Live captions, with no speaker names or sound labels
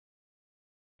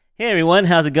Hey everyone,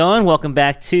 how's it going? Welcome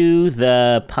back to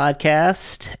the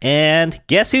podcast. And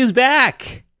guess who's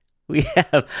back? We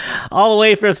have, all the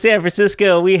way from San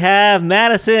Francisco, we have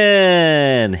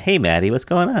Madison. Hey Maddie, what's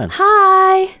going on?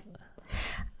 Hi.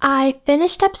 I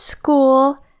finished up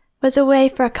school, was away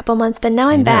for a couple months, but now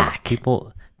I'm back.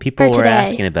 People were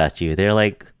asking about you. They're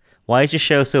like, why is your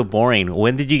show so boring?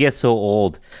 When did you get so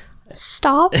old?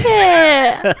 Stop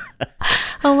it.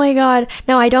 Oh my God.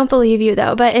 No, I don't believe you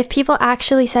though. But if people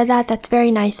actually said that, that's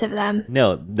very nice of them.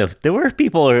 No, there were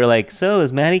people who were like, so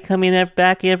is Maddie coming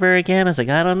back ever again? I was like,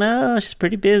 I don't know. She's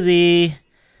pretty busy.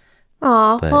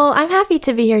 Aw, well, I'm happy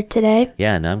to be here today.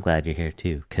 Yeah, no, I'm glad you're here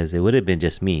too, because it would have been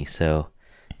just me. So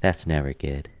that's never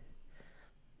good.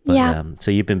 But, yeah.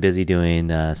 So you've been busy doing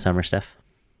summer stuff?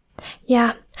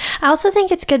 Yeah. I also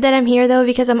think it's good that I'm here though,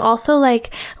 because I'm also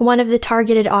like one of the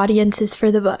targeted audiences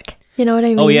for the book. You know what I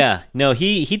mean? Oh yeah. No,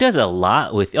 he does a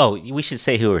lot with, we should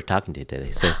say who we're talking to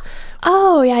today. So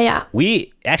oh yeah.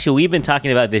 We've been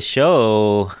talking about this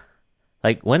show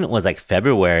like when it was like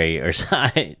February or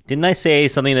something. Didn't I say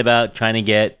something about trying to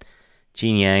get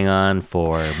Jean Yang on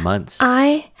for months?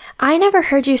 I never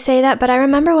heard you say that, but I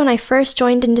remember when I first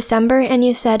joined in December and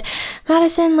you said,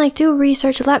 Madison, do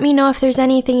research, let me know if there's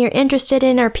anything you're interested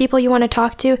in or people you want to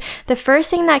talk to. The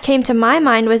first thing that came to my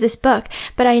mind was this book,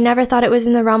 but I never thought it was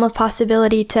in the realm of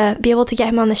possibility to be able to get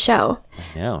him on the show.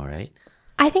 I know, right?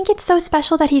 I think it's so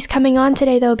special that he's coming on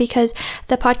today, though, because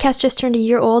the podcast just turned a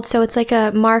year old, so it's like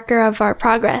a marker of our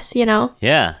progress, you know?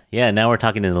 Yeah. Now we're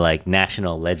talking to like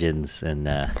national legends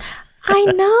and... I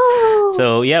know.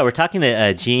 So yeah, we're talking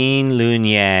to Jean Luen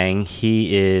Yang.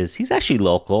 He's actually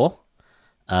local,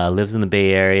 lives in the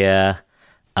Bay Area.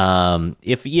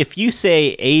 If you say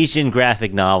Asian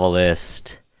graphic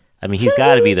novelist, I mean he's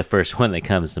got to be the first one that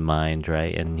comes to mind,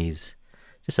 right? And he's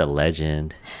just a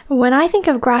legend. When I think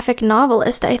of graphic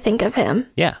novelist, I think of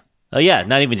him. Yeah. Oh yeah,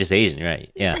 not even just Asian,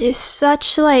 right? Yeah. It's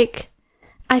such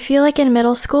I feel like in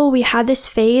middle school, we had this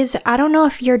phase. I don't know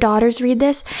if your daughters read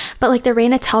this, but like the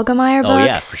Raina Telgemeier books. Oh,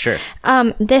 yeah, for sure.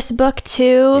 This book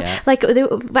too. Yeah.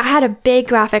 I had a big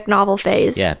graphic novel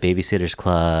phase. Yeah, Babysitter's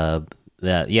Club.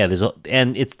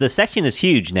 The section is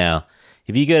huge now.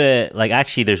 If you go to,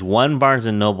 actually, there's one Barnes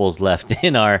 & Noble's left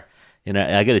in our,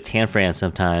 I go to Tan Fran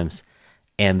sometimes,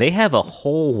 and they have a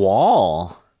whole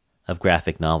wall of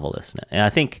graphic novelists now. And I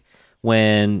think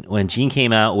when Jean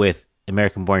came out with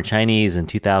American Born Chinese in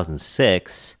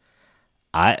 2006,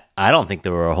 I don't think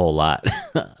there were a whole lot.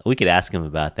 We could ask him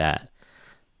about that.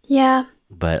 Yeah.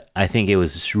 But I think it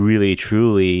was really,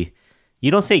 truly,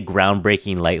 you don't say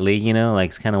groundbreaking lightly,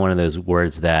 it's kind of one of those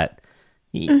words that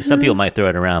some people might throw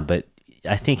it around, but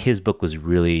I think his book was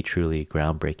really, truly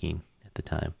groundbreaking at the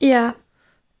time. Yeah.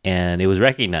 And it was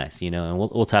recognized, and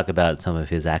we'll talk about some of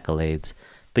his accolades.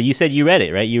 But you said you read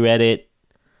it, right? You read it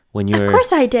when you were... Of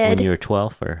course I did. When you were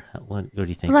 12, or what do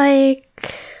you think?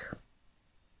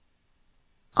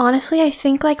 Honestly, I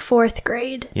think fourth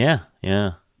grade.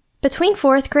 Yeah. Between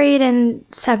fourth grade and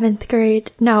seventh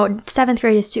grade. No, seventh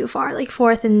grade is too far.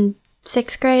 Fourth and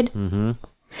sixth grade. Mm-hmm.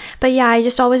 But yeah, I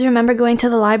just always remember going to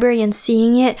the library and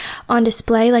seeing it on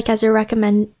display, as a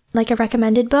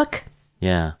recommended book.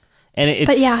 Yeah, and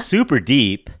it's super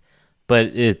deep, but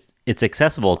it's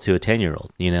accessible to a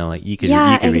 10-year-old. You can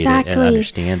read it and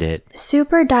understand it.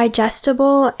 Super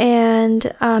digestible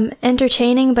and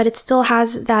entertaining, but it still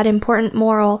has that important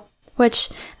moral, which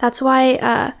that's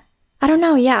why I don't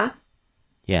know. Yeah.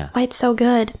 Why it's so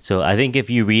good. So I think if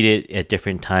you read it at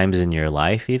different times in your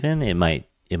life, even it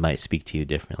might speak to you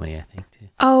differently, I think too.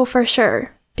 Oh, for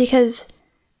sure. Because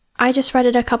I just read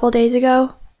it a couple days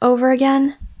ago over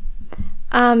again.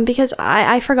 Because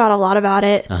I forgot a lot about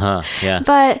it. Yeah.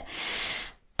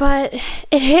 But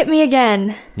it hit me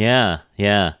again. Yeah.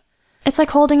 It's like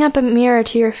holding up a mirror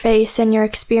to your face and your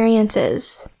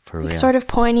experiences. For real. Sort of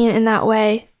poignant in that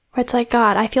way. Where it's like,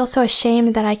 God, I feel so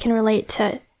ashamed that I can relate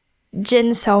to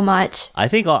Jin so much. I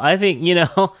think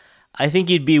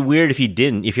you'd be weird if you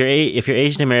didn't. If you're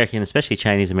Asian American, especially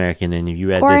Chinese American, and if you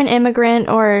read or this, an immigrant,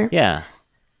 or yeah,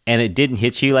 and it didn't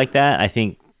hit you like that, I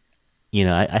think,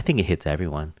 I think it hits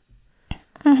everyone.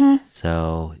 Mm-hmm.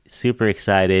 So super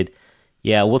excited.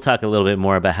 Yeah, we'll talk a little bit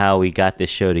more about how we got this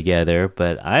show together,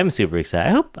 but I'm super excited.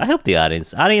 I hope the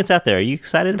audience out there, are you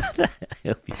excited about that? I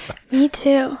hope you are. Me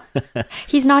too.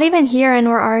 He's not even here and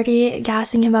we're already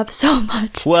gassing him up so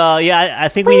much. Well, yeah, I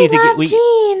think we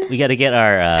got to get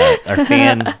our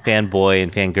fanboy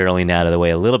and fangirling out of the way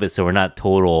a little bit so we're not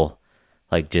total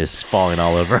just falling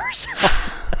all over ourselves.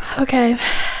 Okay.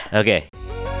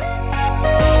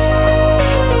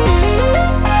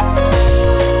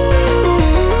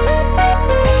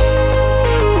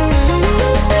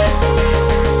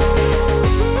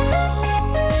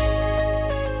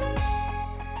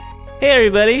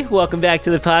 everybody. Welcome back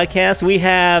to the podcast. We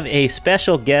have a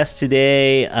special guest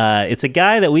today. It's a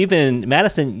guy that we've been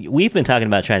talking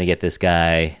about trying to get this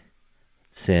guy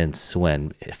since when?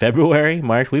 February,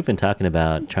 March? We've been talking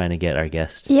about trying to get our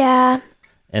guest. Yeah.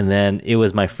 And then it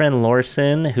was my friend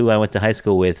Lorson, who I went to high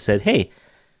school with, said, hey,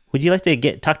 would you like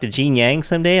to talk to Gene Yang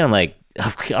someday? And I'm like,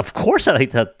 of course I'd like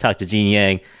to talk to Gene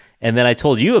Yang. And then I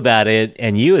told you about it,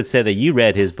 and you had said that you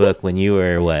read his book when you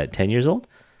were, 10 years old?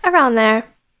 Around there.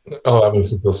 Oh, that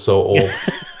makes me feel so old.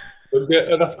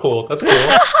 Yeah, that's cool. That's cool.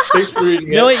 Thanks for reading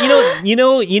it.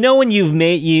 You know when you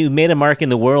made a mark in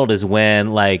the world is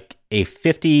when like a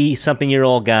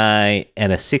 50-something-year-old guy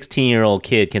and a 16-year-old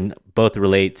kid can both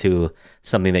relate to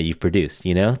something that you've produced,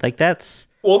 you know? Like that's...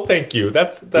 Well, thank you.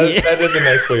 That is a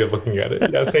nice way of looking at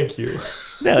it. Yeah, thank you.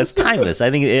 No, it's timeless. I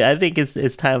think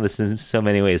it's timeless in so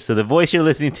many ways. So the voice you're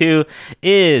listening to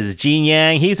is Gene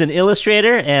Yang. He's an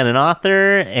illustrator and an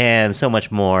author and so much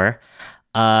more.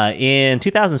 In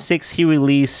 2006, he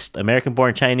released American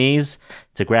Born Chinese.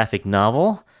 It's a graphic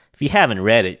novel. If you haven't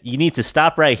read it, you need to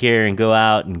stop right here and go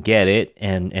out and get it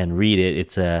and read it.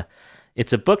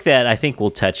 It's a book that I think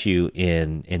will touch you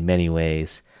in many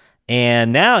ways.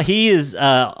 And now he is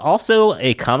also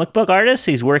a comic book artist.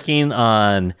 He's working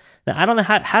on... Now, I don't know,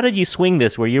 how did you swing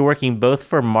this where you're working both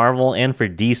for Marvel and for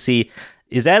DC?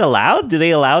 Is that allowed? Do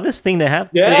they allow this thing to happen?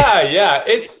 Yeah.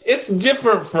 It's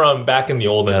different from back in the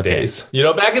olden days. You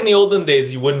know, back in the olden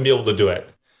days, you wouldn't be able to do it.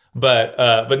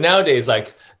 But nowadays,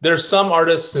 like there's some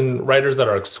artists and writers that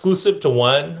are exclusive to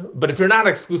one. But if you're not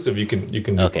exclusive, you can do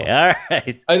both. All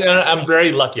right. And I'm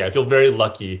very lucky. I feel very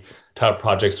lucky to have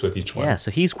projects with each one. Yeah, so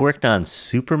he's worked on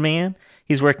Superman.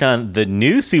 He's worked on the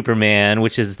new Superman,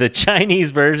 which is the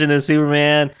Chinese version of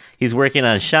Superman. He's working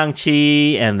on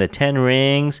Shang-Chi and the Ten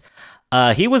Rings.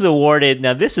 He was awarded,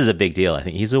 now this is a big deal, I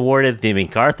think. He's awarded the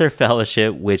MacArthur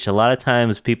Fellowship, which a lot of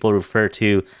times people refer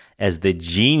to as the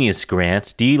Genius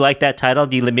Grant. Do you like that title?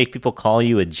 Do you make people call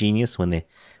you a genius when they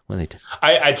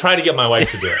I try to get my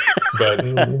wife to do it, but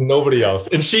nobody else.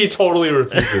 And she totally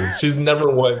refuses. She's never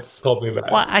once told me that.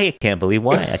 Well, I can't believe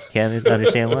why. I can't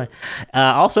understand why.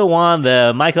 Also won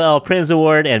the Michael L. Prins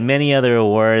Award and many other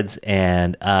awards.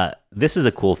 And this is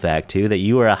a cool fact, too, that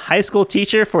you were a high school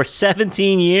teacher for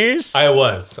 17 years. I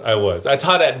was. I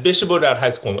taught at Bishop O'Dowd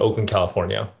High School in Oakland,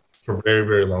 California for a very,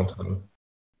 very long time.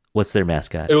 What's their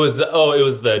mascot? It was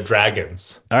the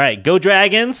Dragons. All right, go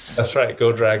Dragons. That's right,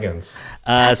 go Dragons.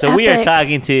 So we are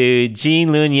talking to Gene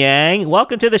Luen Yang.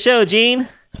 Welcome to the show, Gene.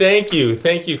 Thank you,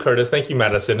 Curtis. Thank you,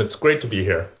 Madison. It's great to be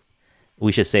here.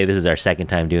 We should say this is our second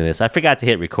time doing this. I forgot to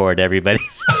hit record, everybody.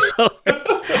 So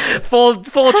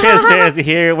full transparency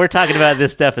here. We're talking about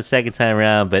this stuff a second time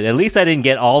around, but at least I didn't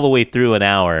get all the way through an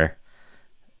hour.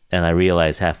 And I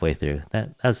realized halfway through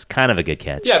that was kind of a good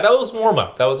catch. Yeah, that was warm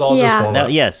up. That was all just warm up.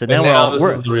 So now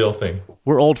this is the real thing.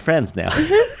 We're old friends now.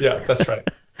 Yeah, that's right.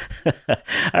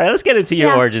 All right, let's get into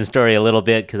your origin story a little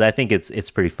bit because I think it's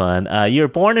pretty fun. You were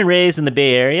born and raised in the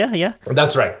Bay Area, yeah?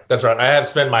 That's right. I have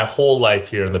spent my whole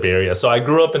life here in the Bay Area. So I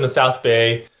grew up in the South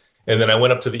Bay, and then I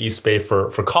went up to the East Bay for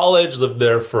college. Lived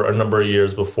there for a number of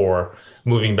years before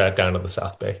moving back down to the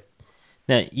South Bay.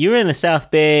 Now you were in the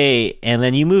South Bay, and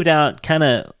then you moved out kind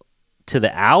of to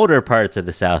the outer parts of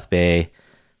the South Bay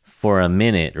for a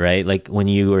minute, right? Like when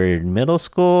you were in middle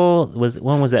school,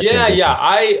 when was that? Yeah.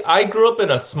 I grew up in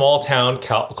a small town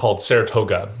called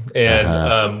Saratoga.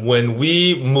 And when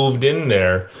we moved in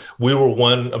there, we were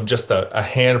one of just a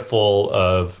handful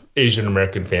of Asian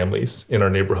American families in our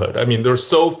neighborhood. I mean, there were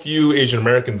so few Asian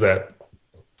Americans that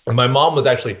my mom was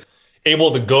actually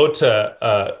able to go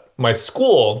to my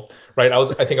school, right?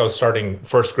 I think I was starting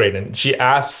first grade, and she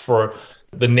asked for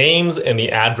the names and the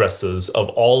addresses of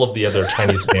all of the other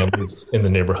Chinese families in the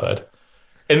neighborhood.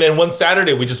 And then one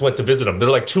Saturday, we just went to visit them. There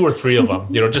were like 2 or 3 of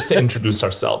them, just to introduce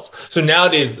ourselves. So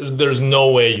nowadays, there's no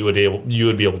way you would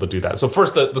be able to do that. So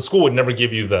first, the school would never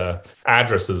give you the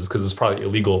addresses because it's probably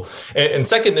illegal. And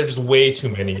second, there's just way too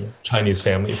many Chinese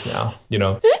families now,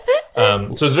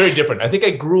 So it's very different. I think I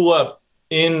grew up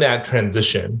in that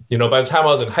transition. By the time I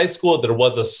was in high school, there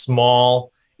was a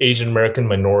small Asian American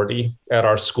minority at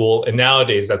our school. And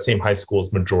nowadays, that same high school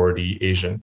is majority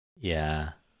Asian.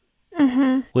 Yeah.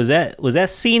 Mm-hmm. Was that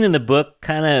scene in the book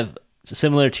kind of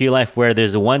similar to your life where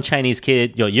there's the one Chinese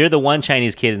kid, you're the one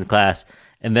Chinese kid in the class,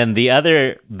 and then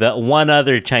the one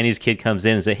other Chinese kid comes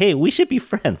in and say, hey, we should be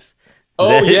friends.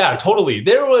 Yeah, totally.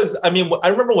 There was, I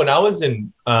remember when I was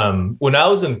in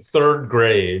 3rd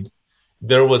grade,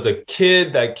 there was a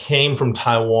kid that came from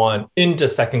Taiwan into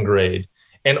 2nd grade.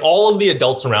 And all of the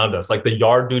adults around us, like the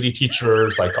yard duty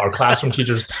teachers, like our classroom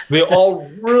teachers, they all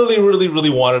really, really,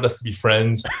 really wanted us to be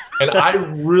friends. And I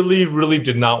really, really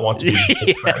did not want to be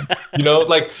his friend. You know,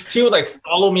 like he would like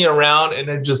follow me around and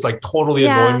then just like totally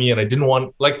annoy me. And I didn't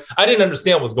want, like, I didn't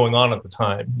understand what was going on at the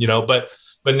time, you know, but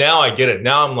now I get it.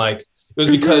 Now I'm like, it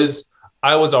was because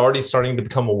I was already starting to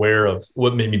become aware of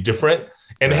what made me different.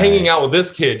 And hanging out with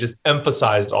this kid just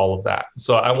emphasized all of that.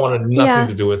 So I wanted nothing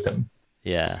to do with him.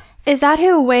 Yeah. Is that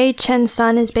who Wei Chen's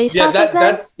son is based off of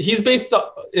then? He's based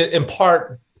in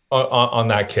part on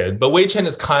that kid. But Wei Chen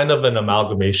is kind of an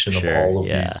amalgamation of all of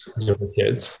these different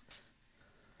kids.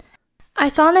 I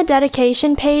saw on the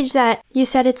dedication page that you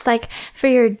said it's like for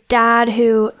your dad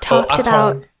who talked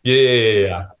about...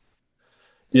 Yeah,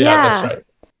 that's right.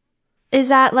 Is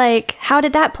that like, how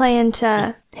did that play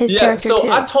into his character so too?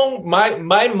 Atong,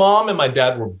 my mom and my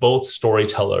dad were both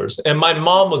storytellers. And my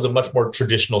mom was a much more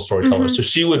traditional storyteller. So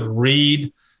she would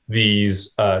read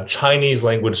these Chinese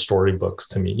language storybooks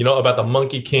to me, you know, about the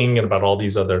Monkey King and about all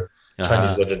these other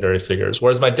Chinese legendary figures.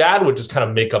 Whereas my dad would just kind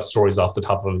of make up stories off the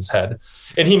top of his head.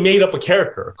 And he made up a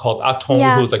character called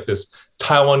Atong, who was like this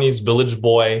Taiwanese village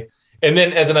boy. And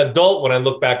then as an adult, when I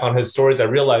look back on his stories, I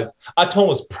realized Atong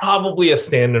was probably a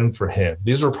stand-in for him.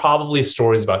 These were probably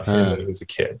stories about him when he was a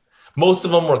kid. Most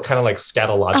of them were kind of like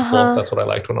scatological. That's what I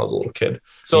liked when I was a little kid.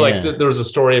 So like there was a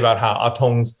story about how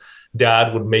Atong's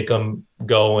dad would make him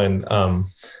go and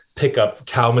pick up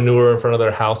cow manure in front of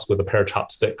their house with a pair of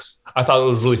chopsticks. I thought it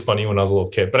was really funny when I was a little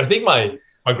kid. But I think my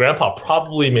grandpa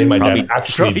probably made my dad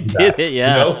actually did it.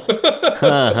 Yeah. You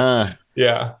know?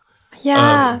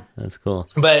 Yeah. That's cool.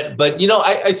 But you know,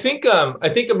 I think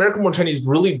American Born Chinese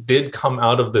really did come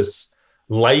out of this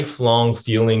lifelong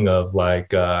feeling of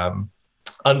like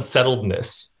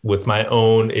unsettledness with my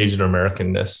own Asian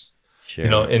Americanness. Sure.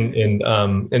 You know,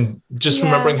 and just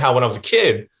remembering how when I was a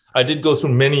kid, I did go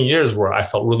through many years where I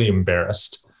felt really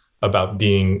embarrassed about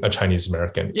being a Chinese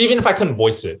American. Even if I couldn't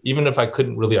voice it, even if I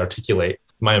couldn't really articulate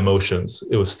my emotions,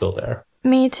 it was still there.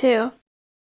 Me too.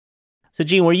 So,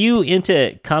 Gene, were you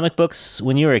into comic books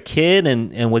when you were a kid?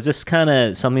 And was this kind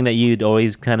of something that you'd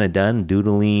always kind of done,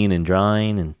 doodling and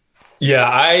drawing? And yeah,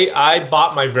 I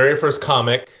bought my very first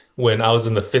comic when I was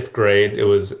in the 5th grade. It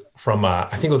was from, I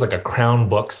think it was like a Crown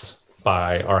Books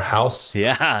by our house.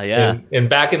 Yeah. And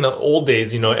back in the old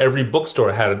days, you know, every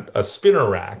bookstore had a spinner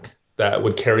rack that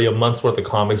would carry a month's worth of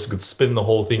comics. You could spin the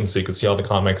whole thing so you could see all the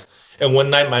comics. And one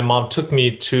night my mom took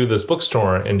me to this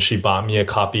bookstore and she bought me a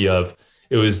copy of,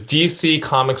 it was DC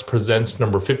Comics Presents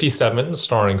number 57,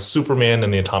 starring Superman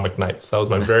and the Atomic Knights. That was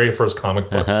my very first comic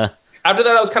book. After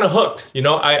that, I was kind of hooked. You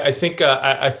know, I think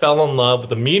I fell in love with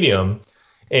the medium,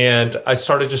 and I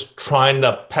started just trying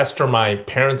to pester my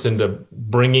parents into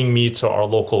bringing me to our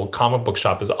local comic book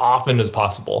shop as often as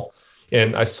possible.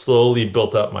 And I slowly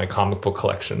built up my comic book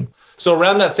collection. So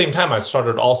around that same time, I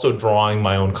started also drawing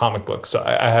my own comic books. So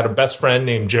I had a best friend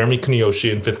named Jeremy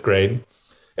Kuniyoshi in 5th grade.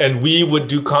 And we would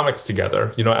do comics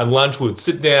together. You know, at lunch, we would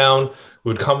sit down, we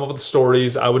would come up with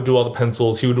stories. I would do all the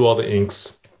pencils. He would do all the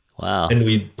inks. Wow. And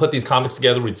we'd put these comics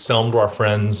together. We'd sell them to our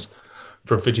friends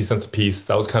for 50 cents a piece.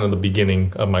 That was kind of the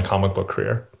beginning of my comic book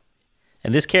career.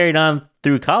 And this carried on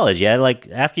through college. Yeah. Like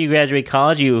after you graduate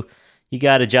college, you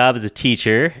got a job as a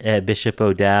teacher at Bishop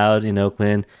O'Dowd in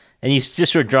Oakland. And you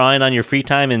just were drawing on your free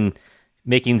time and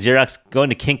making Xerox, going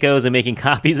to Kinko's and making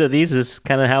copies of these. Is this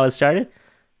kind of how it started?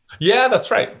 Yeah, that's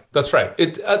right. That's right.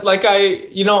 It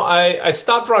I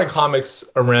stopped drawing comics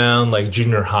around like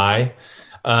junior high,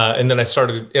 and then I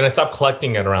stopped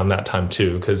collecting it around that time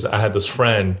too, because I had this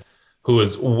friend who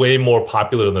was way more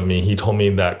popular than me. He told me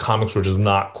that comics were just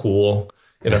not cool,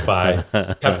 and if I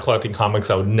kept collecting comics,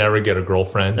 I would never get a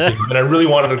girlfriend. And I really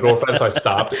wanted a girlfriend, so I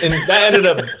stopped, and that ended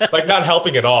up like not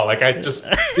helping at all. Like I just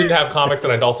didn't have comics,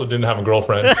 and I also didn't have a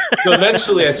girlfriend. So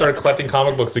eventually, I started collecting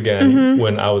comic books again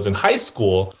when I was in high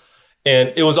school.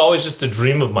 And it was always just a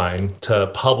dream of mine to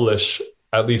publish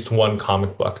at least one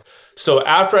comic book. So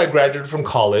after I graduated from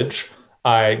college,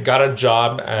 I got a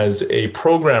job as a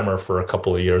programmer for a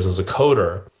couple of years as a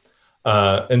coder.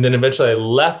 And then eventually I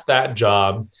left that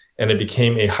job and I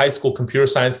became a high school computer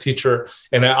science teacher.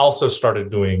 And I also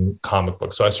started doing comic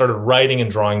books. So I started writing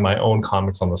and drawing my own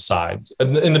comics on the side.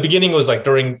 And in the beginning, it was like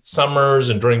during summers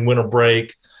and during winter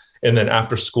break and then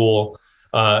after school.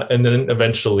 And then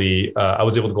eventually I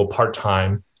was able to go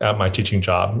part-time at my teaching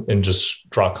job and just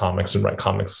draw comics and write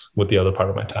comics with the other part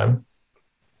of my time.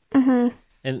 Mm-hmm.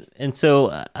 And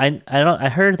so I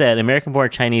heard that American Born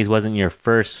Chinese wasn't your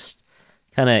first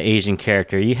kind of Asian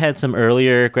character. You had some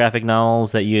earlier graphic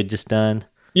novels that you had just done.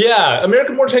 Yeah,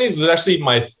 American Born Chinese was actually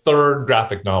my third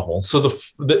graphic novel. So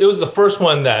it was the first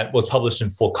one that was published in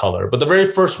full color. But the very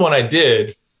first one I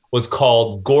did was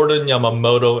called Gordon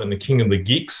Yamamoto and the King of the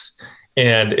Geeks.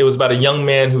 And it was about a young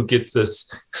man who gets this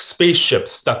spaceship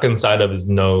stuck inside of his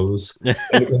nose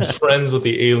and becomes friends with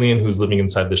the alien who's living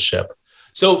inside the ship.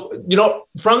 So,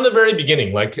 from the very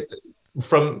beginning, like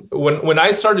from when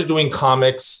I started doing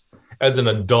comics as an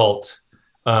adult,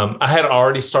 I had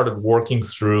already started working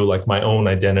through like my own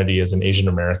identity as an Asian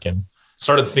American,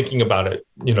 started thinking about it,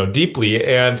 deeply.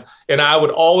 And I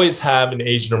would always have an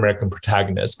Asian American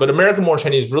protagonist. But American Born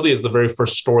Chinese really is the very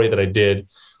first story that I did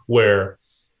where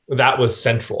that was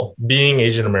central. Being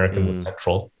Asian American was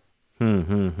central.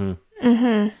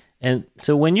 Mm-hmm. And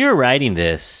so when you're writing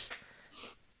this,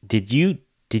 did you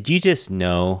just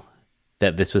know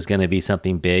that this was going to be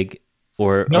something big?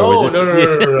 No.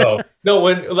 No,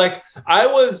 when like I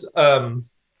was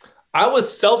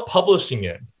self-publishing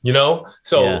it,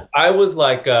 So yeah. I was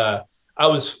like,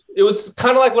 it was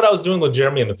kind of like what I was doing with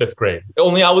Jeremy in the 5th grade,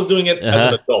 only I was doing it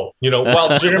as an adult,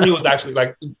 while Jeremy was actually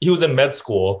like, he was in med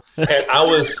school and I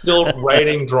was still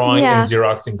writing, drawing, and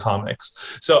Xeroxing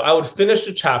comics. So I would finish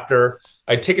a chapter.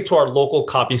 I'd take it to our local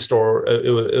copy store.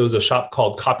 It was a shop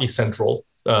called Copy Central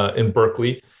in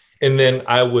Berkeley. And then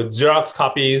I would Xerox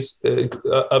copies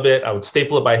of it. I would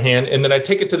staple it by hand. And then I'd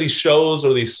take it to these shows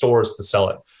or these stores to sell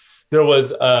it. There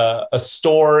was a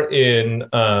store in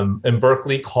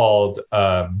Berkeley called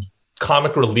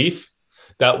Comic Relief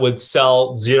that would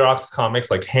sell Xerox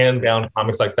comics, like hand-bound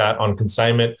comics like that on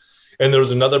consignment. And there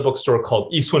was another bookstore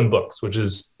called Eastwind Books, which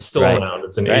is still around.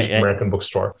 It's an Asian American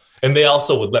bookstore. And they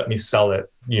also would let me sell it,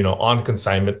 on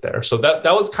consignment there. So that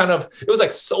was kind of, it was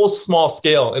like so small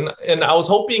scale. And I was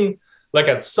hoping like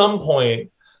at some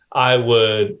point I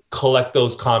would collect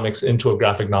those comics into a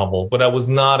graphic novel, but I was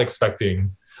not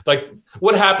expecting, like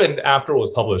what happened after it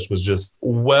was published was just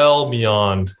well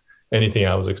beyond anything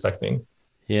I was expecting.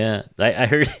 Yeah, I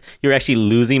heard you're actually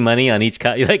losing money on each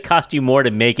copy. It cost you more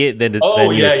to make it than yeah.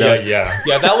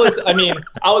 That was,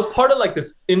 I was part of like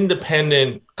this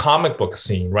independent comic book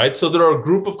scene, right? So there are a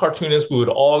group of cartoonists. We would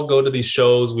all go to these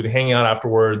shows. We'd hang out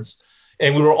afterwards,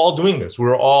 and we were all doing this. We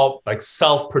were all like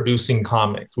self-producing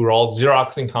comics. We were all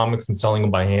Xeroxing comics and selling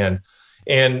them by hand,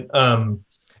 and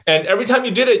every time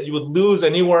you did it, you would lose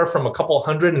anywhere from a couple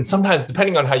hundred, and sometimes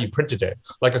depending on how you printed it,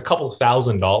 like a couple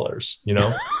 $1,000s.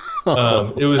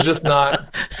 It was just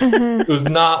not, it was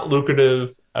not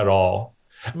lucrative at all.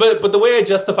 But the way I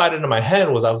justified it in my head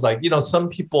was I was like, some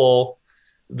people,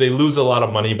 they lose a lot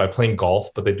of money by playing golf,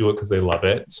 but they do it because they love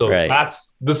it. So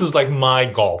this is like my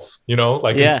golf,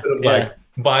 instead of like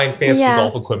buying fancy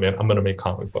golf equipment, I'm going to make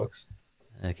comic books.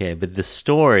 Okay. But the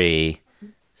story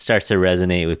starts to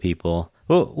resonate with people.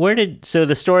 Well, so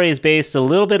the story is based a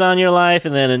little bit on your life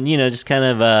and then, just kind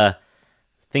of,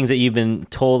 things that you've been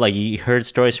told, like you heard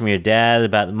stories from your dad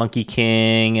about the Monkey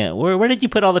King. Where did you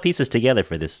put all the pieces together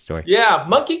for this story? Yeah,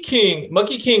 Monkey King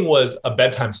was a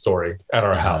bedtime story at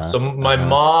our house. So my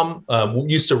mom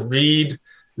used to read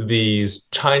these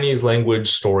Chinese language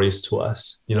stories to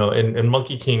us, and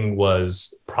Monkey King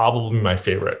was probably my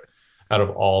favorite out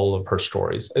of all of her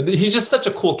stories. He's just such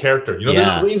a cool character. There's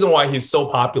a reason why he's so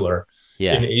popular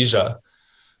in Asia.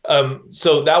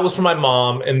 So that was from my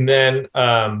mom. And then,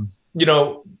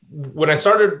 when I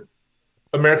started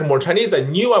American Born Chinese, I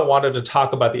knew I wanted to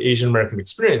talk about the Asian American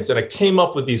experience. And I came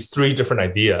up with these 3 different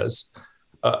ideas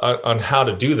on how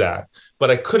to do that,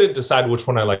 but I couldn't decide which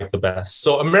one I liked the best.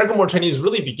 So American Born Chinese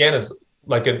really began as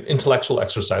like an intellectual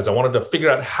exercise. I wanted to figure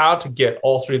out how to get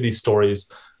all 3 of these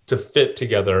stories to fit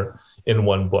together in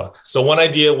one book. So one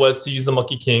idea was to use the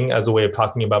Monkey King as a way of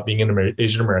talking about being an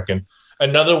Asian American.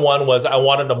 Another one was I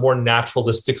wanted a more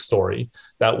naturalistic story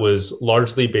that was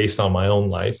largely based on my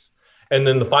own life. And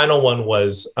then the final one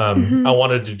was I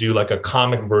wanted to do like a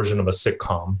comic version of a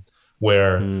sitcom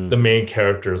where the main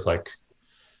character is like,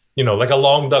 like a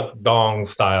Long Duck Dong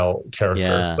style character.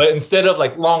 Yeah. But instead of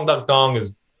like Long Duck Dong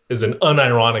is an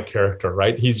unironic character,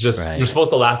 right? He's just, you're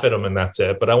supposed to laugh at him and that's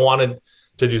it. But I wanted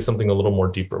to do something a little more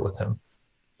deeper with him.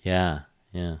 Yeah.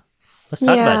 Let's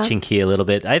talk about Chinky a little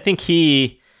bit. I think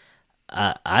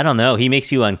I don't know. He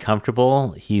makes you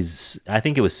uncomfortable. I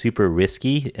think it was super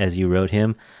risky as you wrote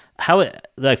him. How,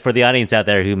 like for the audience out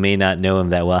there who may not know him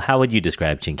that well, how would you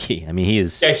describe Chinky? I mean, he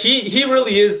is. Yeah, he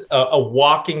really is a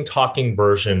walking, talking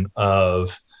version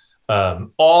of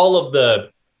all of the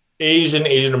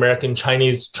Asian American,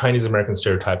 Chinese American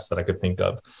stereotypes that I could think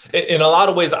of. In a lot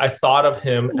of ways, I thought of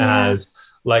him as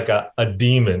like a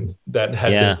demon that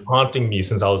had been haunting me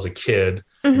since I was a kid.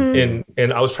 And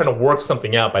I was trying to work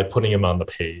something out by putting him on the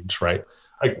page, right?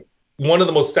 Like one of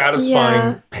the most satisfying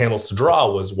Yeah. panels to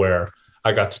draw was where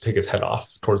I got to take his head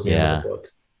off towards the end of the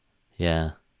book.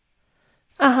 Yeah.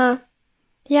 Uh-huh.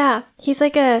 Yeah. He's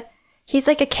like a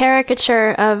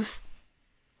caricature of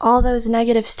all those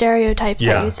negative stereotypes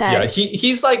that you said. Yeah.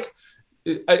 He's like,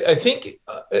 I think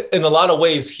in a lot of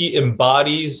ways, he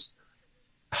embodies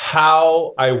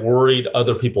how I worried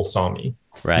other people saw me.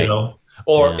 Right. You know?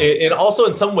 Or and also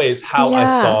in some ways how I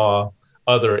Yeah. saw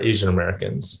other Asian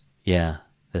Americans. Yeah.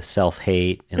 The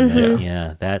self-hate and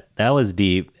that was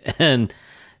deep. And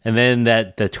then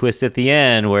the twist at the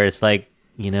end where it's like,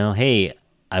 hey,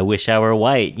 I wish I were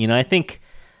white. I think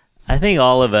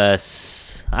all of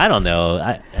us, I don't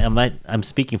know, I'm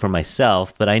speaking for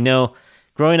myself, but I know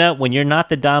growing up when you're not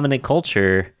the dominant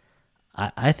culture,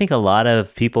 I think a lot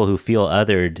of people who feel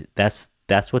othered, that's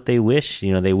what they wish.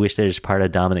 They wish they're just part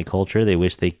of dominant culture. They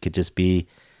wish they could just be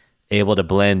able to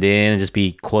blend in and just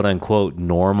be quote unquote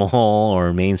normal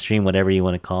or mainstream, whatever you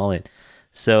want to call it.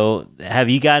 So have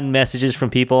you gotten messages from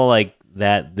people like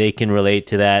that they can relate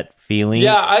to that feeling?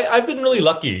 Yeah, I've been really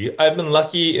lucky. I've been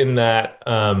lucky in that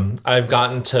I've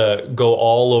gotten to go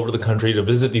all over the country to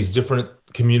visit these different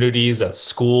communities at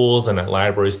schools and at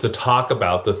libraries to talk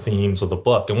about the themes of the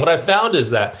book. And what I found is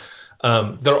that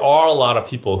there are a lot of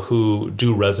people who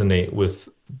do resonate with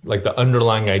like the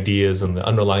underlying ideas and the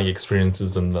underlying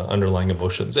experiences and the underlying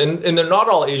emotions. And they're not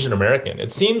all Asian American.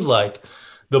 It seems like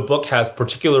the book has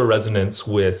particular resonance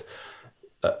with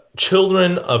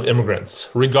children of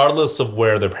immigrants, regardless of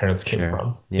where their parents came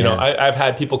from. Yeah. I've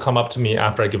had people come up to me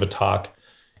after I give a talk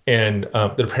and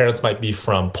their parents might be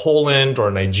from Poland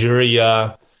or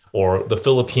Nigeria or the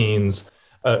Philippines.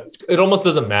 It almost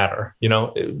doesn't matter,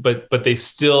 but they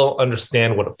still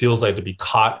understand what it feels like to be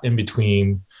caught in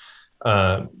between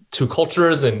two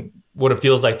cultures and what it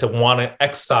feels like to want to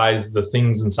excise the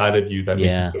things inside of you that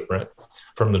make you different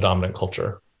from the dominant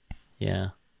culture. Yeah.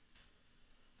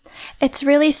 It's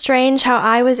really strange how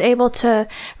I was able to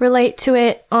relate to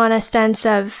it on a sense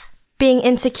of being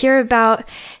insecure about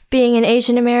being an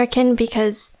Asian American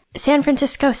because San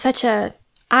Francisco is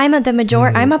I'm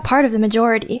a part of the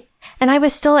majority. And I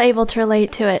was still able to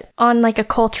relate to it on like a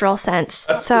cultural sense.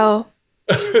 So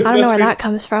I don't know where that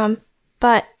comes from.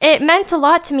 But it meant a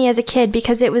lot to me as a kid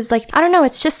because it was like, I don't know,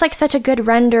 it's just like such a good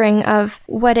rendering of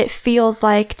what it feels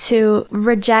like to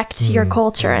reject your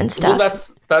culture and stuff. Well,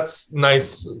 that's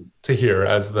nice to hear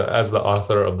as the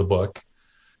author of the book.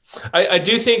 I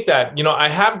do think that, I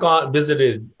have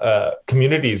visited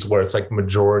communities where it's like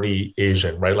majority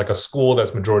Asian, right? Like a school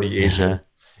that's majority Asian.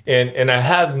 And I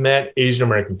have met Asian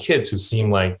American kids who seem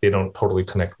like they don't totally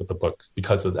connect with the book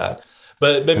because of that.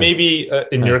 But maybe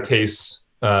in your case,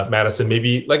 Madison,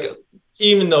 maybe like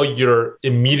even though you're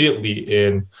immediately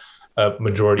in a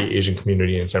majority Asian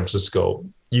community in San Francisco,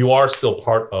 you are still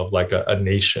part of like a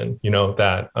nation,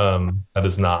 that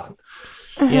is not.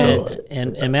 Yeah, so,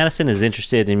 and Madison is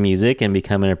interested in music and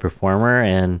becoming a performer.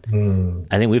 And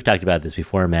I think we've talked about this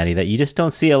before, Maddie, that you just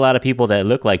don't see a lot of people that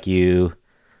look like you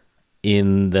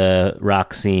in the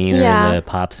rock scene or in the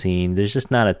pop scene. There's just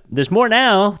there's more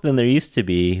now than there used to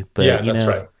be. But that's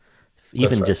right.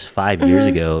 Even just 5 years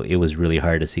ago, it was really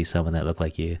hard to see someone that looked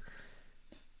like you.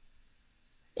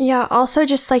 Yeah, also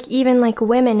just like even like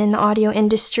women in the audio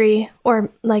industry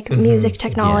or like music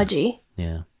technology.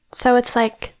 Yeah. So it's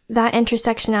like that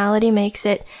intersectionality makes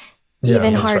it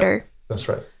even harder. Right. That's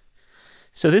right.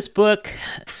 So this book,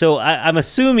 I'm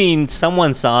assuming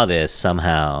someone saw this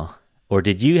somehow, or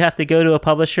did you have to go to a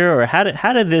publisher, or how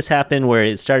did this happen where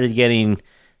it started getting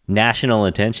national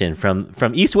attention from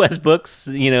East West Books,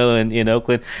 in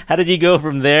Oakland? How did you go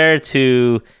from there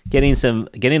to getting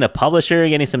a publisher,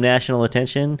 getting some national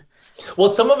attention?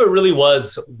 Well, some of it really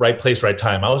was right place, right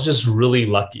time. I was just really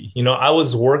lucky. I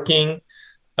was working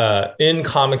in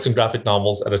comics and graphic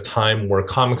novels at a time where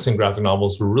comics and graphic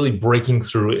novels were really breaking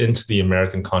through into the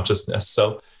American consciousness.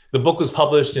 So the book was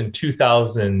published in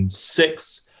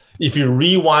 2006. If you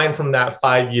rewind from that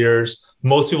 5 years,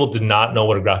 most people did not know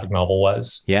what a graphic novel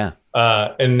was. Yeah.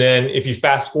 And then if you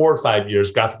fast forward 5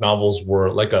 years, graphic novels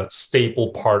were like a staple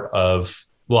part of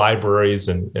libraries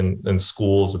and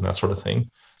schools and that sort of thing.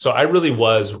 So I really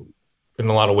was, in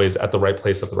a lot of ways, at the right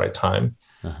place at the right time.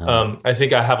 I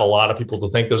think I have a lot of people to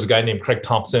thank. There's a guy named Craig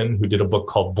Thompson who did a book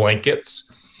called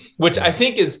Blankets, which I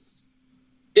think is,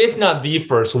 if not the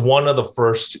first, one of the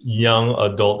first young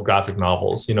adult graphic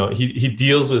novels. He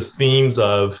deals with themes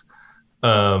of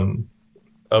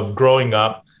growing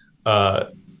up,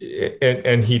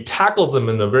 and he tackles them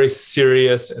in a very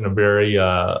serious and a very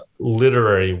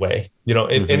literary way.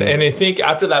 And I think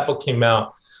after that book came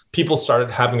out, people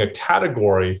started having a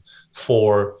category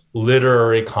for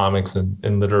literary comics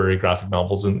and literary graphic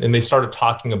novels. And they started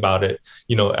talking about it,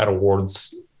 at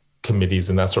awards committees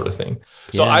and that sort of thing.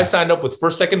 So I signed up with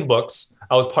First Second Books.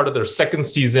 I was part of their second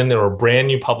season. They were a brand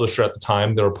new publisher at the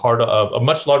time. They were part of a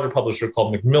much larger publisher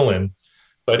called Macmillan,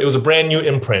 but it was a brand new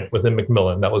imprint within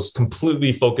Macmillan that was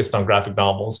completely focused on graphic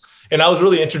novels. And I was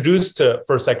really introduced to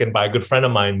First Second by a good friend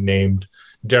of mine named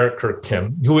Derek Kirk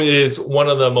Kim, who is one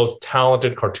of the most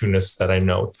talented cartoonists that I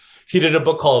know. He did a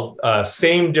book called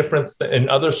Same Difference in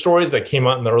Other Stories that came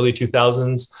out in the early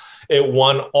 2000s. It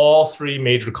won all 3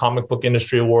 major comic book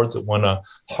industry awards. It won a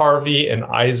Harvey, an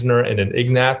Eisner, and an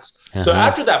Ignatz. So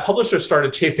after that, publishers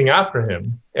started chasing after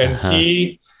him. And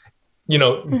he,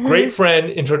 great friend,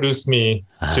 introduced me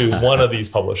to one of these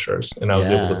publishers, and I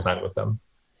was able to sign with them.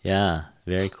 Yeah,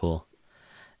 very cool.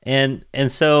 And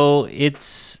so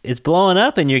it's blowing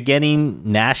up, and you're getting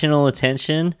national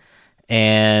attention,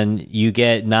 and you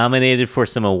get nominated for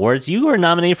some awards. You were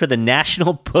nominated for the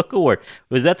National Book Award.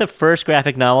 Was that the first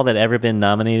graphic novel that ever been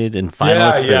nominated and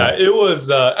finalist? Yeah. It was,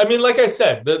 like I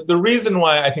said, the reason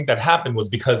why I think that happened was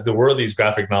because there were these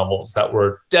graphic novels that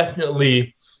were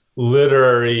definitely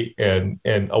literary and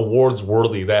awards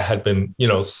worthy that had been,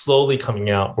 slowly coming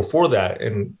out before that.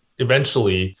 And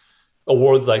eventually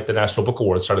awards like the National Book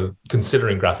Award started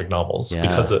considering graphic novels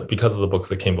because of the books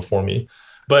that came before me.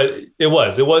 But it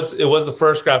was the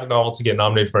first graphic novel to get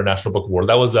nominated for a National Book Award.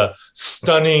 That was a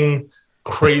stunning,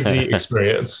 crazy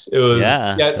experience. It was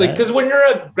because when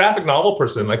you're a graphic novel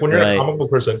person, like when you're a comic book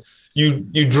person,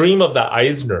 you dream of the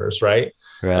Eisners, right?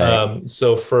 Right.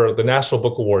 So for the National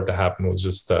Book Award to happen was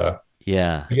just to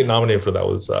get nominated for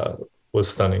that was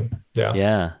stunning.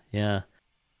 Yeah.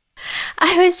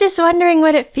 I was just wondering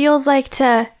what it feels like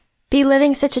to be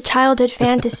living such a childhood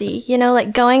fantasy,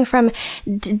 like going from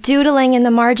doodling in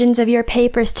the margins of your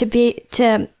papers to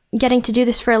getting to do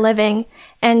this for a living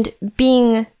and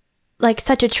being like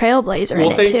such a trailblazer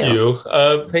in it too.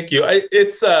 Thank you.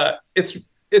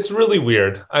 It's really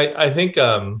weird. I think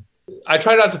I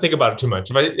try not to think about it too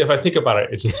much. If I think about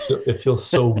it, it feels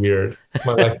so weird.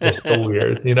 My life feels so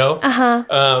weird,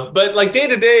 But like day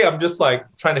to day, I'm just like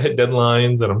trying to hit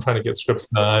deadlines and I'm trying to get scripts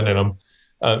done and I'm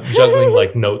juggling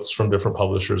like notes from different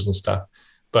publishers and stuff.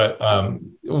 But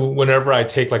whenever I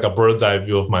take like a bird's eye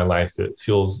view of my life, it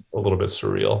feels a little bit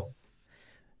surreal.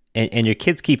 And your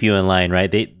kids keep you in line,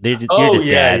 right? You're just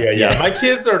dad. Yeah. My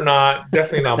kids are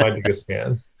definitely not my biggest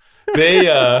fan. They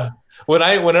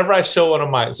whenever I show one of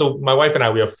my wife and I,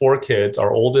 we have 4 kids.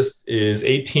 Our oldest is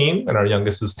 18 and our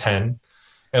youngest is 10.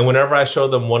 And whenever I show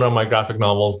them one of my graphic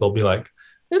novels, they'll be like,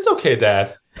 "It's okay,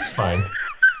 Dad. It's fine."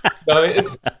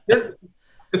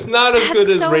 It's not as good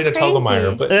as Raina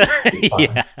Telgemeier, but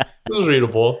it was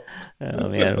readable. Oh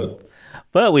man!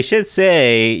 But we should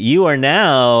say you are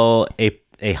now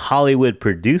a Hollywood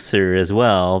producer as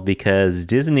well, because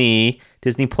Disney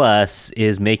Plus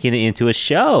is making it into a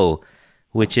show,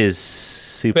 which is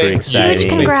super exciting. Huge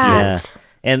congrats! Yeah.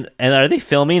 And are they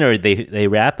filming, or they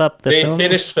wrap up the? They film?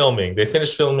 finished filming. They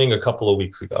finished filming a couple of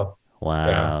weeks ago.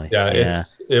 Wow! Yeah.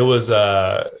 It was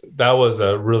that was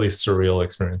a really surreal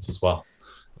experience as well.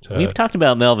 We've talked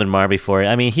about Melvin Marr before.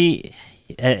 I mean, he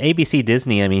at ABC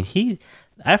Disney. I mean,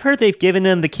 I've heard they've given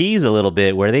him the keys a little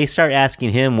bit, where they start asking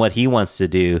him what he wants to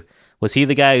do. Was he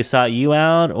the guy who sought you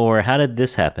out, or how did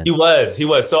this happen? He was.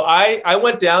 So I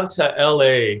went down to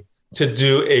LA to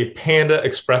do a Panda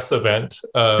Express event.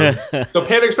 So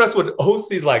Panda Express would host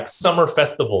these like summer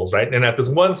festivals, right? And at this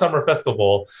one summer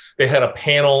festival, they had a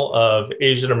panel of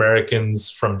Asian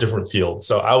Americans from different fields.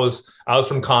 So I was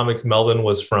from comics. Melvin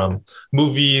was from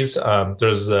movies.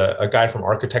 There's a guy from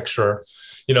architecture,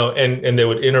 and they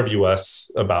would interview us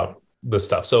about the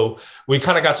stuff. So we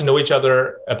kind of got to know each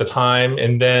other at the time.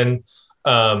 And then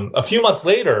a few months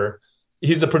later,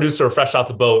 he's a producer of Fresh Off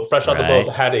the Boat. Fresh Off the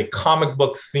Boat had a comic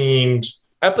book themed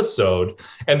episode,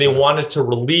 and they wanted to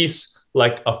release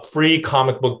like a free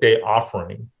comic book day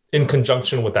offering in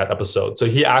conjunction with that episode. So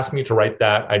he asked me to write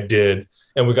that. I did.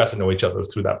 And we got to know each other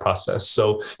through that process.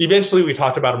 So eventually we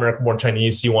talked about American Born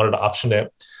Chinese. He wanted to option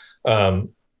it.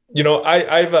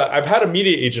 I've had a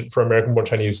media agent for American Born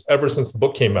Chinese ever since the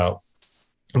book came out,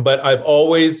 but I've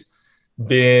always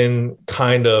been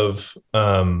kind of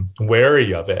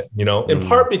wary of it, in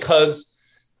part because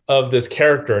of this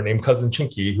character named Cousin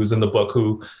Chinky, who's in the book,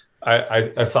 who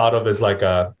I thought of as like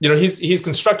he's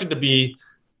constructed to be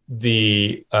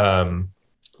the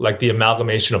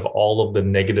amalgamation of all of the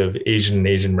negative Asian and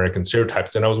Asian American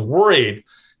stereotypes. And I was worried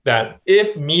that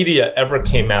if media ever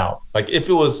came out, like if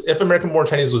American Born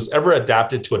Chinese was ever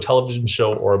adapted to a television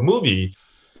show or a movie,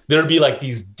 there'd be like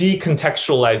these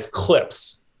decontextualized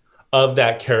clips of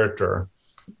that character,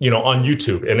 on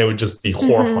YouTube, and it would just be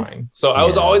horrifying. So I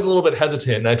was always a little bit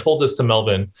hesitant, and I told this to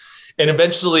Melvin, and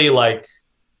eventually, like,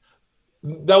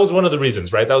 that was one of the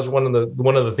reasons, right? That was one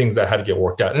of the things that had to get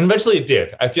worked out, and eventually it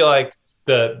did. I feel like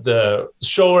the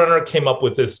showrunner came up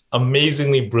with this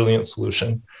amazingly brilliant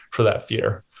solution for that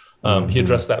fear. He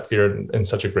addressed that fear in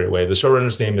such a great way. The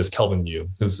showrunner's name is Kelvin Yu,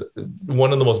 who's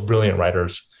one of the most brilliant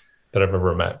writers that I've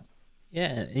ever met.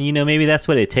 Yeah, and maybe that's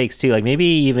what it takes too. Like maybe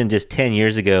even just 10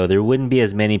 years ago, there wouldn't be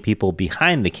as many people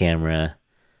behind the camera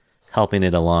helping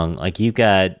it along. Like you've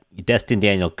got Destin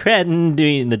Daniel Cretton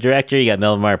doing the director, you got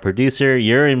Melvin Meyer producer,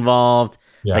 you're involved.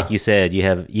 Yeah. Like you said, you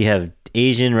have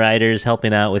Asian writers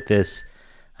helping out with this.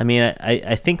 I mean,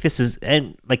 I think this is,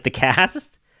 and like the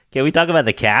cast. Can we talk about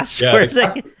the cast for a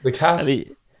second? The cast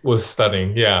was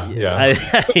stunning. Yeah. You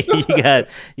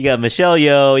got Michelle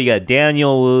Yeoh, you got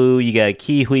Daniel Wu, you got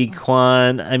Ki Hui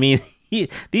Kwan. I mean,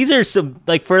 these are some,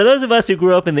 like, for those of us who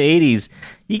grew up in the 80s,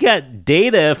 you got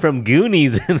Data from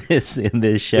Goonies in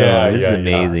this show. This is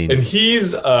amazing. And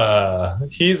he's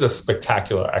a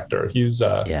spectacular actor. He's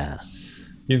one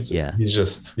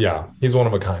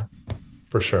of a kind.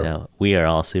 For sure. No, we are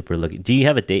all super looking. Do you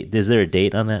have a date? Is there a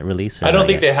date on that release? I don't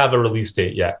think they have a release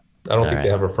date yet. I don't think they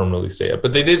have a firm release date yet.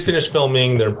 But they did finish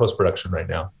filming. They're in post-production right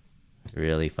now.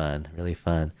 Really fun. Really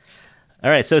fun. All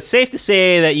right. So it's safe to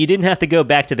say that you didn't have to go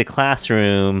back to the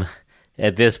classroom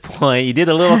at this point. You did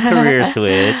a little career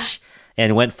switch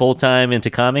and went full-time into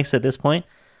comics at this point?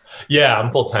 Yeah, I'm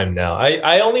full-time now.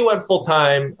 I only went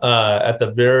full-time at the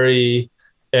very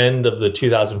end of the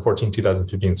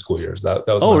 2014-2015 school years. That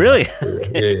was. Oh, really?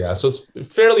 Okay. Yeah. So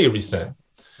it's fairly recent.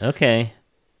 Okay.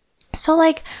 So,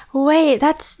 like, wait,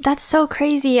 that's so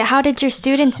crazy. How did your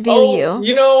students view you?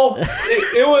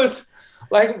 It was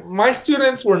like my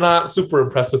students were not super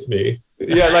impressed with me.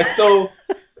 Yeah, like so.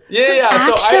 Yeah.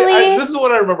 Actually, so this is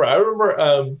what I remember. I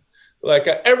remember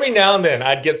every now and then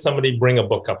I'd get somebody bring a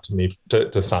book up to me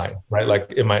to sign, right?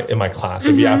 Like in my class,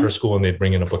 it'd be after school and they'd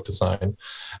bring in a book to sign.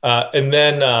 And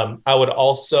then I would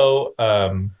also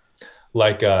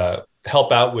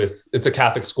help out with, it's a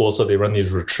Catholic school, so they run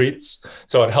these retreats.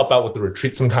 So I'd help out with the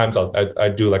retreat. Sometimes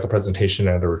I'd do like a presentation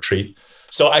at a retreat.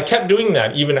 So I kept doing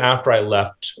that even after I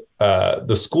left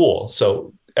the school.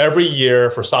 So every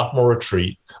year for sophomore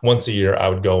retreat, once a year, I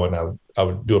would go and I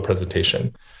would do a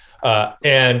presentation.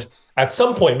 And at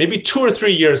some point, maybe 2 or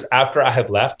 3 years after I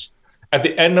had left, at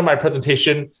the end of my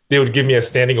presentation, they would give me a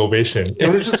standing ovation. It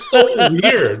was just so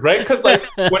weird, right? Because like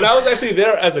when I was actually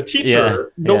there as a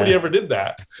teacher, nobody ever did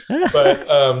that.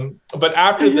 But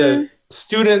after the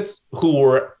students who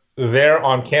were there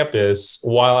on campus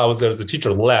while I was there as a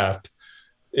teacher left,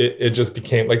 it just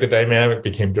became like the dynamic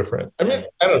became different. I mean,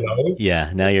 I don't know. Yeah,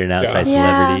 now you're an outside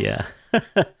celebrity. Yeah.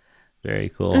 Very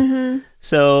cool.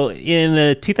 So in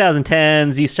the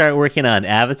 2010s, you start working on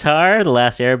Avatar, The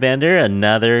Last Airbender,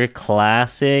 another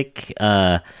classic.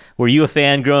 Were you a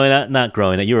fan growing up? Not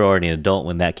growing up. You were already an adult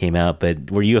when that came out,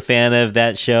 but were you a fan of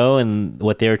that show and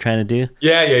what they were trying to do?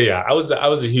 Yeah. I was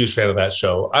a huge fan of that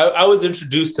show. I was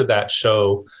introduced to that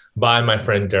show by my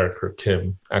friend Derek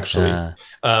Kim, actually.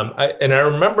 I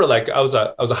remember like I was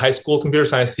a high school computer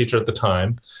science teacher at the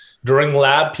time. During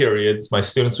lab periods, my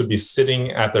students would be sitting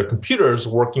at their computers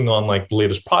working on like the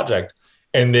latest project,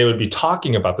 and they would be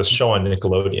talking about the show on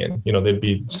Nickelodeon. They'd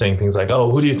be saying things like,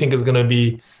 "Oh, who do you think is going to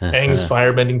be Aang's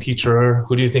firebending teacher?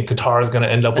 Who do you think Katara is going to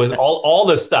end up with?" All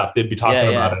this stuff. They'd be talking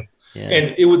about it. Yeah.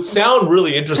 And it would sound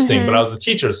really interesting, but I was a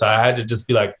teacher, so I had to just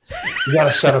be like, "You got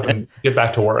to shut up and get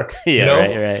back to work." Right.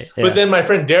 Yeah. But then my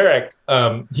friend Derek,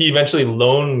 he eventually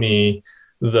loaned me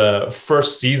the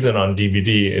first season on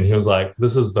DVD, and he was like,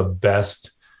 "This is the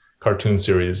best cartoon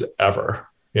series ever,"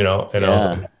 and I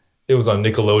was like, "It was on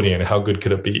Nickelodeon. How good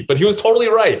could it be?" But he was totally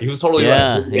right. He was totally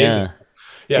right. It was amazing.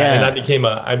 And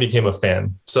I became a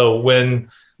fan. So when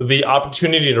the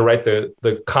opportunity to write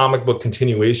the comic book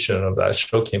continuation of that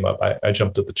show came up, I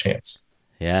jumped at the chance.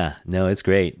 Yeah, no, it's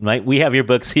great. We have your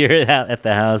books here at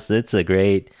the house. It's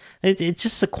it's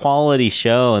just a quality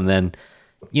show, and then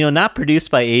not produced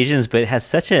by Asians, but it has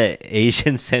such a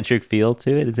Asian-centric feel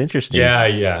to it. It's interesting.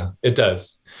 Yeah, it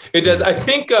does. It does. I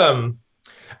think I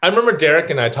remember Derek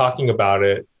and I talking about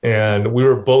it, and we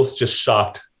were both just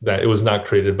shocked that it was not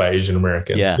created by Asian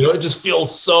Americans. Yeah. It just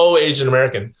feels so Asian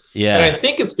American. Yeah. And I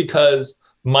think it's because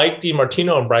Mike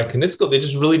DiMartino and Brian Konietzko, they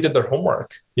just really did their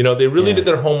homework. They really did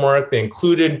their homework. They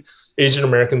included Asian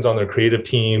Americans on their creative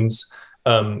teams.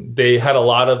 They had a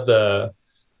lot of the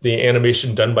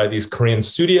animation done by these Korean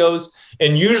studios.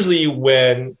 And usually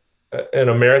when an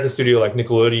American studio like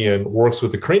Nickelodeon works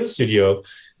with a Korean studio,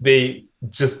 they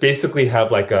just basically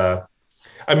have like a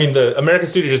I mean, the American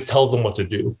studio just tells them what to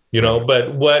do, Right.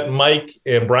 But what Mike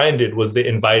and Brian did was they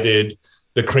invited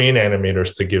the Korean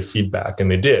animators to give feedback,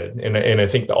 and they did. And I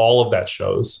think that all of that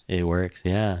shows. It works.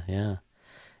 Yeah, yeah.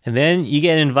 And then you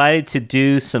get invited to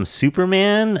do some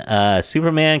Superman.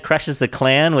 Superman crushes the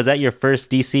Klan. Was that your first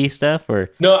DC stuff,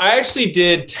 or? No, I actually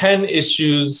did 10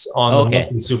 issues on the Okay.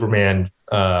 monthly Superman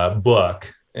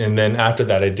book. And then after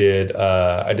that, I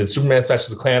did Superman Smashes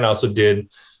the Klan. I also did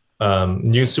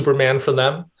New Superman for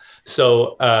them.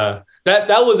 So that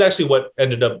was actually what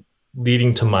ended up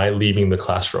leading to my leaving the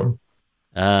classroom.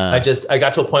 I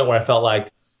got to a point where I felt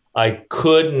like I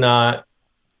could not,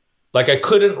 like I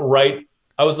couldn't write.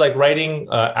 I was like writing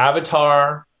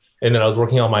Avatar, and then I was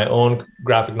working on my own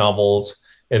graphic novels,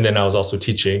 and then I was also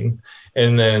teaching.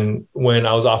 And then when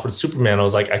I was offered Superman, I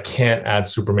was like, I can't add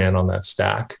Superman on that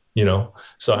stack,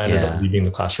 So I ended up leaving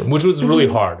the classroom, which was really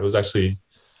hard. It was actually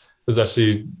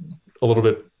a little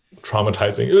bit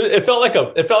traumatizing. It felt like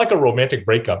a romantic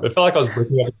breakup. It felt like I was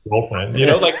breaking up with a girlfriend.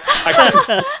 Like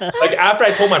like after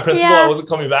I told my principal I wasn't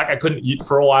coming back, I couldn't eat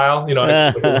for a while. It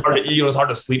was hard to eat. It was hard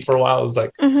to sleep for a while. It was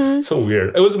like so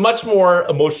weird. It was much more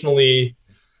emotionally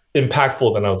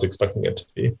impactful than I was expecting it to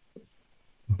be.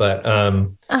 But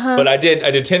but I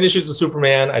did 10 issues of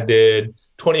Superman. I did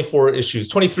 23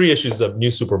 issues of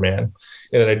New Superman,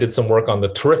 and then I did some work on the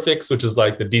Terrifics, which is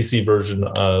like the DC version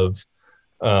of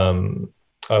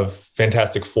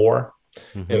Fantastic Four,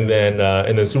 and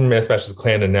then Superman Smashes the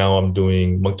Klan, and now I'm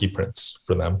doing Monkey Prince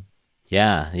for them.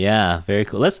 Yeah, very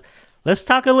cool. Let's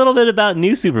talk a little bit about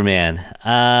New Superman.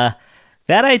 That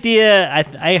idea,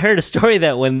 I heard a story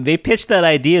that when they pitched that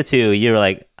idea to you, you were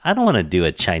like, I don't want to do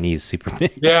a Chinese Superman.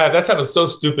 Yeah, that sounded so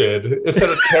stupid. It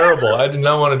sounded terrible. I did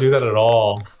not want to do that at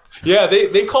all. Yeah,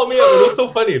 they called me up. It was so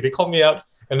funny. They called me up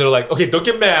and they're like, okay, don't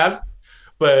get mad,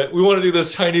 but we want to do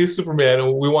this Chinese Superman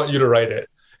and we want you to write it.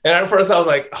 And at first I was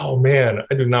like, oh man,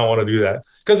 I do not want to do that.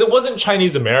 Because it wasn't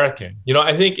Chinese American.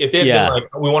 I think if they had been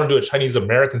like, we want to do a Chinese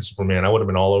American Superman, I would have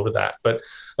been all over that. But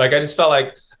like, I just felt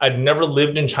like I'd never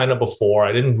lived in China before.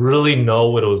 I didn't really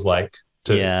know what it was like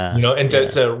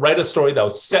to write a story that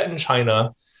was set in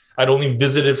China. I'd only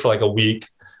visited for like a week.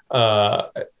 I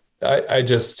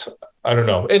don't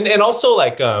know. And also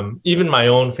like, even my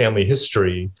own family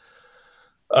history,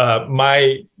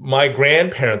 my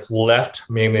grandparents left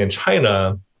mainland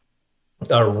China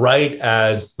right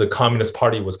as the Communist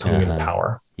Party was coming into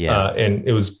power. And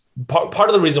it was part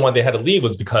of the reason why they had to leave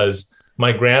was because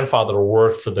my grandfather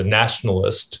worked for the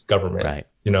nationalist government,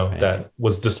 that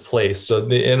was displaced. So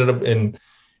they ended up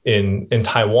in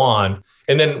Taiwan.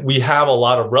 And then we have a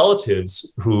lot of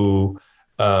relatives who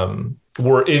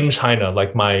were in China.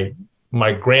 Like my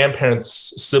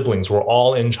grandparents' siblings were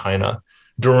all in China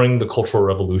during the Cultural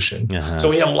Revolution. So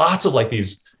we have lots of like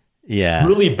these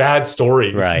really bad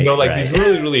stories, these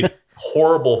really, really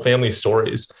horrible family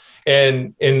stories.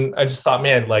 And I just thought,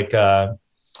 man, like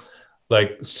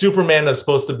Superman is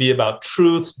supposed to be about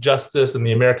truth, justice, and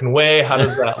the American way. How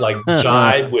does that like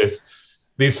jive with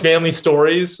these family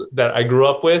stories that I grew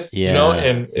up with?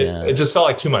 And it just felt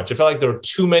like too much. It felt like there were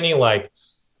too many like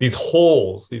these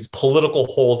holes, these political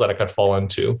holes that I could fall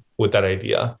into with that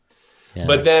idea.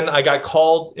 But then I got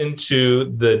called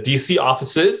into the DC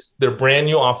offices. They're brand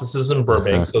new offices in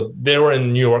Burbank. So they were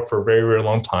in New York for a very, very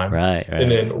long time. Right. And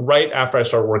then right after I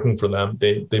started working for them,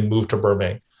 they moved to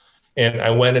Burbank. And I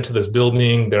went into this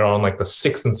building. They're on like the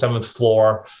 6th and 7th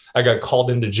floor. I got called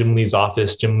into Jim Lee's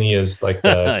office. Jim Lee is like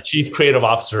the chief creative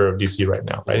officer of DC right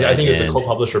now. Right? I think he's a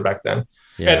co-publisher back then.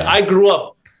 And I grew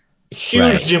up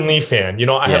huge Jim Lee fan.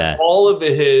 I have all of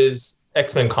his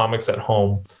X-Men comics at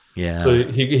home. So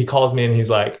he calls me and he's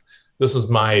like, this was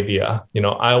my idea.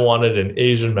 I wanted an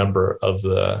Asian member of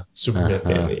the Superman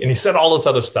family. And he said all this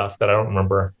other stuff that I don't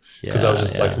remember because I was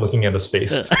just like looking at his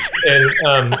face.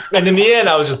 And in the end,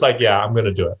 I was just like, yeah, I'm going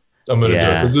to do it. I'm going to do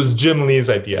it. Because it was Jim Lee's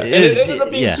idea. And it ended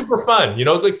up being super fun.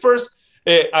 Like first,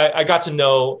 I got to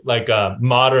know like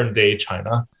modern day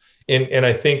China. And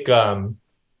I think,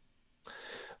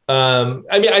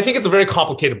 I think it's a very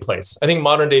complicated place. I think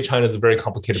modern day China is a very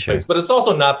complicated place, but it's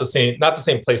also not the same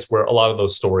place where a lot of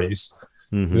those stories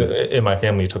in my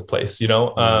family took place,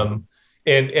 And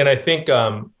I think,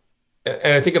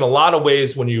 in a lot of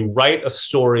ways, when you write a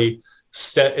story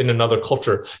set in another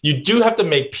culture, you do have to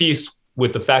make peace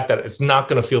with the fact that it's not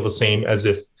going to feel the same as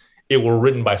if it were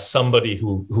written by somebody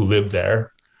who lived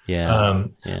there.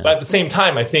 But at the same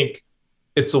time, I think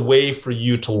it's a way for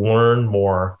you to learn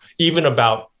more, even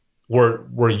about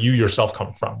where you yourself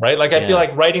come from, right? Like, I feel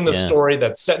like writing the story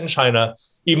that's set in China,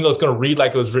 even though it's going to read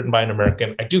like it was written by an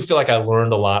American, I do feel like I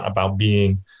learned a lot about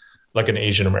being like an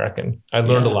Asian American. I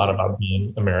learned a lot about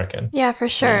being American. Yeah, for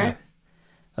sure.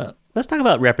 Let's talk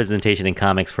about representation in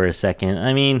comics for a second.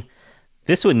 I mean,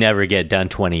 this would never get done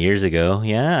 20 years ago.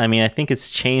 Yeah. I mean, I think it's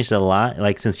changed a lot.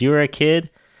 Like, since you were a kid,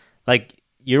 like,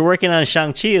 you're working on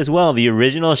Shang-Chi as well. The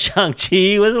original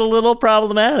Shang-Chi was a little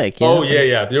problematic. You Oh know? yeah,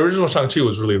 yeah. The original Shang-Chi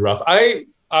was really rough. I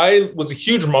was a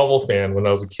huge Marvel fan when I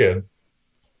was a kid.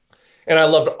 And I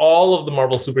loved all of the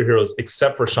Marvel superheroes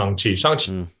except for Shang-Chi.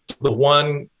 Shang-Chi, the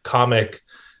one comic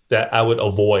that I would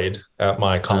avoid at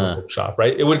my comic book shop,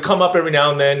 right? It would come up every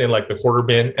now and then in like the quarter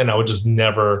bin, and I would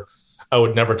never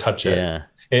touch it. Yeah.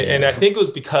 And I think it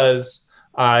was because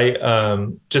I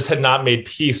just had not made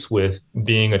peace with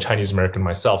being a Chinese American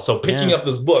myself. So picking up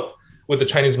this book with a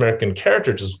Chinese American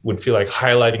character just would feel like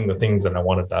highlighting the things that I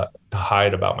wanted to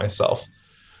hide about myself.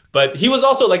 But he was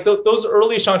also like those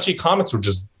early Shang-Chi comics were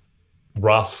just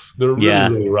rough. They're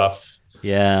really, really rough.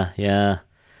 Yeah, yeah.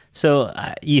 So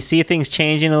you see things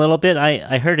changing a little bit.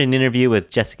 I heard an interview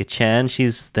with Jessica Chen.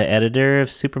 She's the editor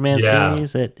of Superman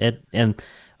series and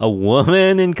a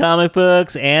woman in comic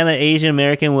books and an Asian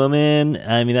American woman.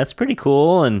 I mean, that's pretty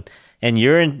cool. And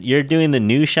you're doing the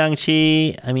new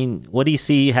Shang-Chi. I mean, what do you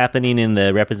see happening in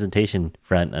the representation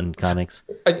front on comics?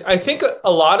 I think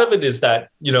a lot of it is that,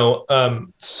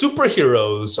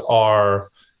 superheroes are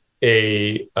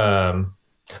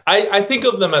I think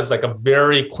of them as like a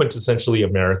very quintessentially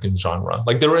American genre.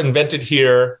 Like they were invented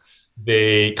here.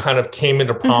 They kind of came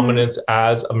into prominence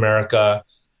as America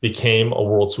became a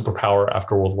world superpower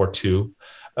after World War II.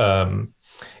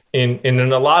 In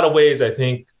a lot of ways, I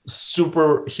think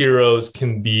superheroes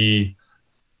can be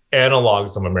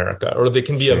analogs of America, or they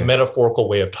can be a metaphorical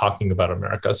way of talking about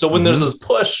America. So when there's this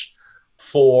push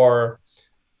for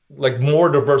like more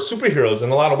diverse superheroes, in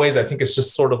a lot of ways, I think it's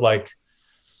just sort of like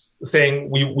saying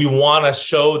we want to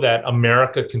show that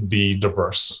America can be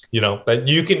diverse, that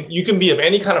you can be of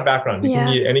any kind of background, you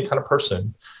can be any kind of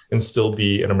person and still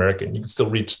be an American. You can still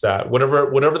reach that,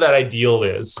 whatever that ideal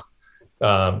is,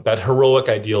 that heroic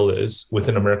ideal is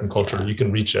within American culture, you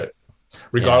can reach it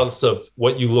regardless of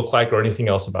what you look like or anything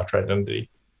else about your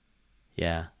identity.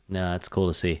 Yeah, no, that's cool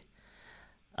to see.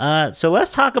 So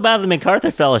let's talk about the MacArthur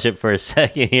Fellowship for a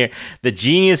second here. The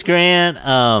Genius Grant.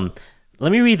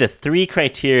 Let me read the 3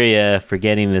 criteria for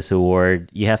getting this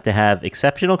award. You have to have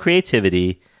exceptional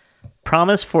creativity,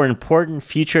 promise for important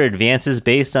future advances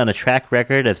based on a track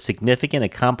record of significant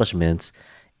accomplishments,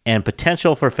 and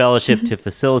potential for fellowship to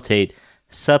facilitate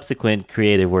subsequent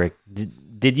creative work.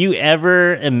 Did you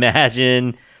ever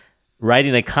imagine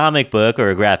writing a comic book or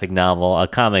a graphic novel, a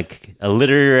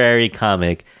literary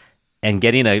comic, and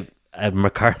getting a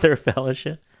MacArthur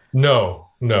Fellowship? No.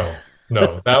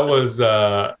 That was...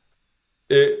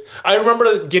 I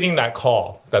remember getting that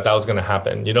call that was going to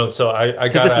happen, so I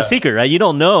got... Because it's a secret, right? You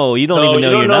don't know. You don't even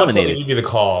know you're nominated. Until they give you the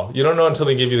call. You don't know until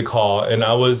they give you the call. And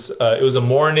I was, it was a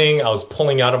morning. I was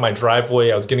pulling out of my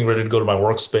driveway. I was getting ready to go to my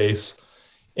workspace.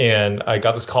 And I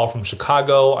got this call from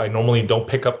Chicago. I normally don't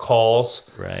pick up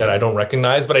calls that I don't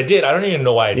recognize, but I did. I don't even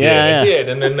know why I did. I did.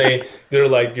 And then they're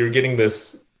like, you're getting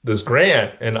this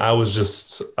grant. And I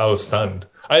was stunned.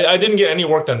 I didn't get any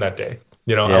work done that day.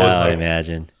 I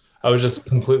imagine. I was just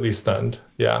completely stunned.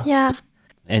 Yeah. Yeah.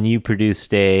 And you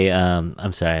produced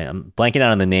I'm sorry, I'm blanking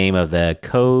out on the name of the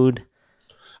code.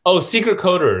 Oh, Secret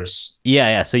Coders.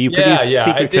 Yeah. So you produced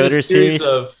Secret Coders series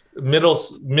of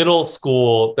middle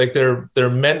school, like they're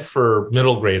meant for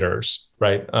middle graders,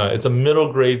 right? It's a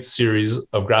middle grade series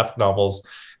of graphic novels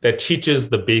that teaches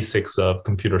the basics of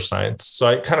computer science. So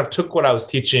I kind of took what I was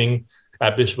teaching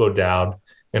at Bishop O'Dowd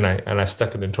and I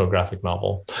stuck it into a graphic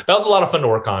novel. That was a lot of fun to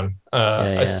work on.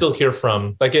 I still hear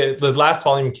from, the last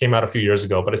volume came out a few years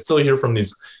ago, but I still hear from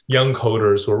these young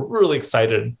coders who are really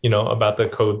excited, about the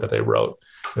code that they wrote,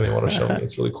 and they want to show me.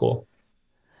 It's really cool.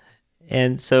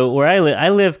 And so where I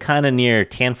live kind of near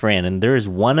Tanforan, and there's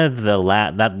one of the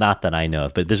not that I know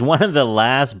of, but there's one of the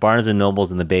last Barnes and Nobles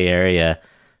in the Bay Area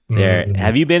there. Mm-hmm.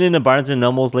 Have you been into Barnes and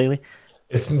Nobles lately?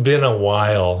 It's been a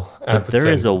while. But there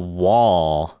is a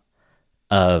wall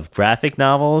of graphic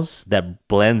novels that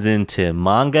blends into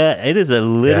manga. It is a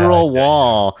literal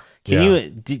wall.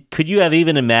 Could you have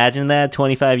even imagined that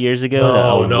 25 years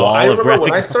ago? No. I remember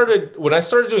when I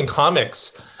started doing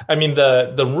comics. I mean,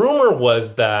 the rumor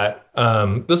was that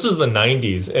this is the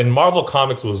 90s, and Marvel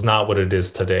Comics was not what it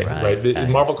is today, right?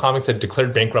 Marvel Comics had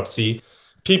declared bankruptcy.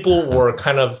 People were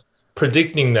kind of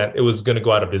predicting that it was going to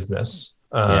go out of business.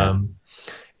 And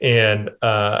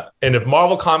if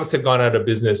Marvel Comics had gone out of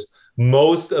business,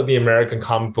 most of the American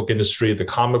comic book industry, the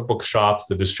comic book shops,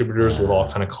 the distributors would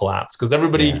all kind of collapse because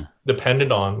everybody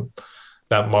depended on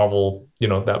that Marvel,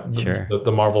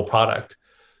 the Marvel product.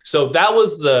 So that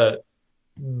was the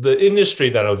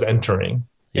industry that I was entering.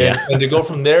 And to go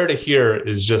from there to here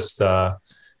is just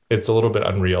it's a little bit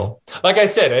unreal. Like I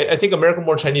said, I think American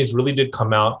Born Chinese really did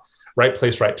come out right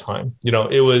place, right time.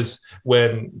 It was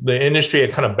when the industry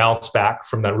had kind of bounced back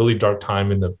from that really dark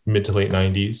time in the mid to late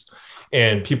 90s,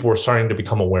 and people were starting to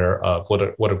become aware of what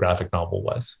a graphic novel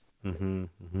was. Mm-hmm,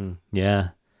 mm-hmm. Yeah.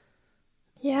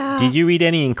 Yeah. Did you read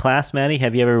any in class, Maddie?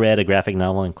 Have you ever read a graphic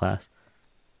novel in class?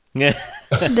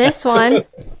 This one.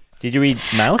 Did you read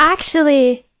Mouse?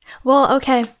 Actually, well,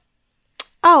 okay.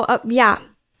 Oh, yeah.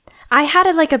 I had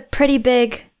a pretty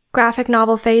big graphic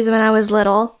novel phase when I was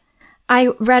little. I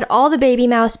read all the Baby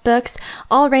Mouse books,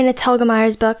 all Raina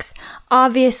Telgemeier's books,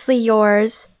 obviously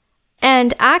yours.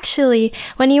 And actually,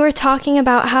 when you were talking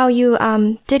about how you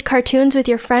did cartoons with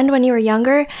your friend when you were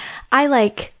younger, I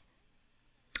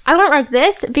went like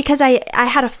this because I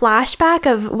had a flashback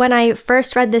of when I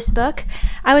first read this book.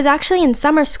 I was actually in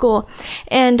summer school,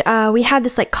 and we had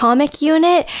this comic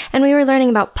unit, and we were learning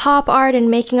about pop art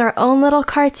and making our own little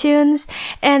cartoons,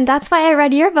 and that's why I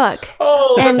read your book.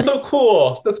 Oh, that's so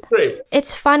cool. That's great.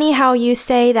 It's funny how you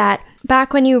say that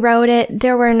back when you wrote it,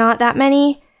 there were not that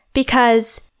many,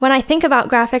 because when I think about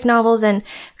graphic novels and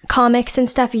comics and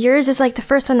stuff, yours is the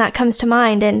first one that comes to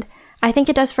mind, and I think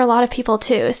it does for a lot of people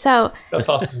too. So that's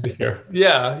awesome to hear.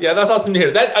 Yeah, that's awesome to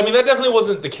hear. That that definitely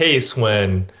wasn't the case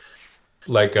when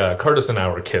Curtis and I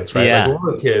were kids, right? Yeah. When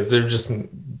we were kids, they're just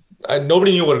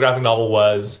nobody knew what a graphic novel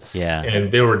was. Yeah.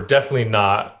 And they were definitely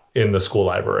not in the school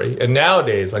library. And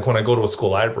nowadays, when I go to a school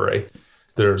library,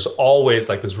 there's always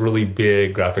this really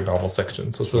big graphic novel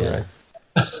section. So it's really nice.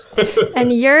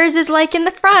 And yours is in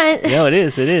the front. No, it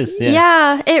is.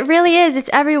 Yeah, it really is. It's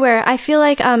everywhere. I feel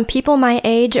like people my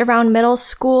age, around middle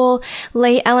school,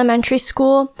 late elementary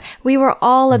school, we were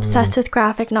all obsessed with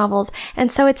graphic novels. And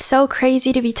so it's so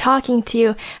crazy to be talking to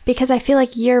you, because I feel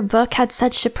like your book had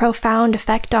such a profound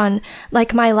effect on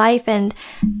my life. And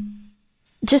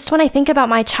just when I think about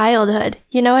my childhood,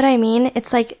 you know what I mean?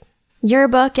 It's your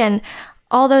book and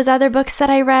all those other books that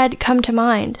I read come to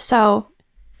mind. So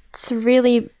it's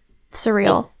really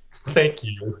surreal. Thank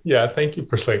you. Yeah, thank you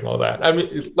for saying all that. I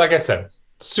mean, like I said,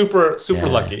 super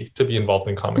lucky to be involved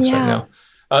in comics right now.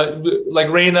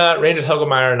 Raina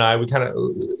Telgemeier and I, we kind of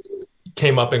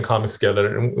came up in comics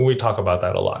together, and we talk about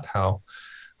that a lot, how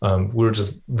we were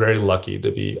just very lucky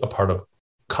to be a part of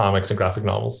comics and graphic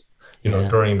novels,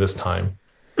 during this time.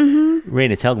 Mm-hmm.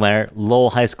 Raina Telgemeier, Lowell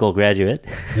High School graduate.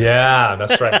 Yeah,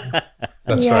 that's right.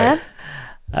 That's right.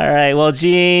 All right. Well,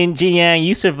 Jin Yang,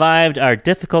 you survived our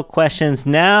difficult questions.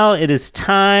 Now it is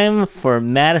time for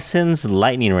Madison's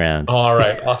lightning round. All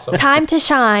right. Awesome. Time to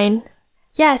shine.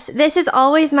 Yes, this is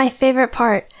always my favorite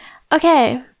part.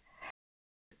 Okay.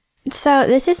 So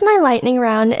this is my lightning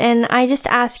round, and I just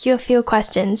ask you a few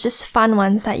questions, just fun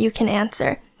ones that you can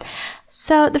answer.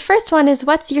 So the first one is,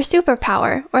 what's your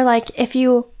superpower? Or if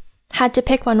you had to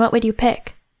pick one, what would you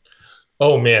pick?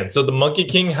 Oh man, so the Monkey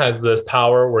King has this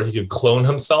power where he could clone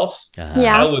himself.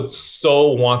 Yeah. I would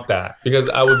so want that, because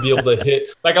I would be able to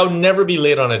hit, I would never be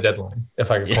late on a deadline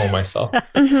if I could clone myself.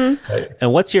 Mm-hmm. Right?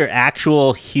 And what's your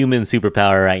actual human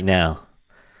superpower right now?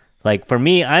 For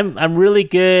me, I'm really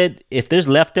good. If there's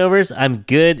leftovers, I'm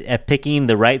good at picking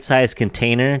the right size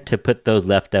container to put those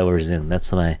leftovers in.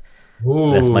 That's my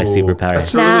superpower. That's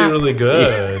Snaps. really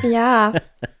good. Yeah.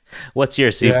 What's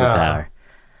your superpower?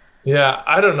 Yeah,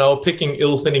 I don't know. Picking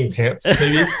ill-fitting pants,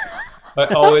 maybe. I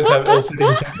always have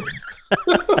ill-fitting pants.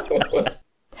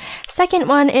 Second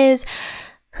one is,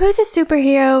 who's a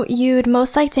superhero you'd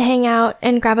most like to hang out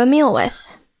and grab a meal with?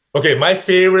 Okay, my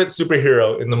favorite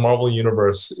superhero in the Marvel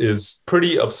Universe is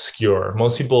pretty obscure.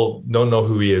 Most people don't know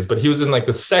who he is, but he was in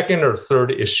the second or third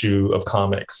issue of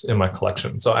comics in my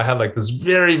collection. So I have this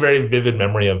very, very vivid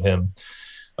memory of him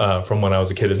from when I was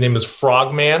a kid. His name is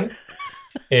Frogman.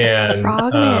 And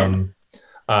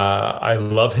I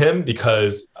love him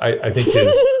because I think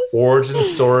his origin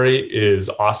story is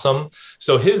awesome.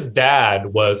 So his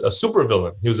dad was a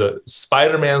supervillain. He was a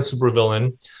Spider-Man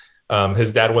supervillain.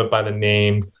 His dad went by the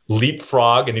name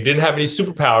Leapfrog, and he didn't have any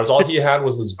superpowers. All he had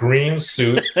was this green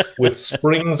suit with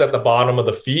springs at the bottom of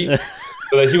the feet.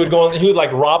 So that he would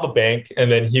rob a bank, and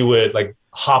then he would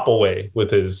hop away with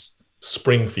his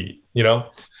spring feet,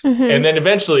 Mm-hmm. And then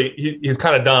eventually he's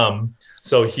kind of dumb.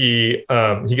 So he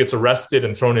gets arrested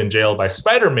and thrown in jail by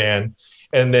Spider-Man.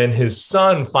 And then his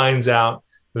son finds out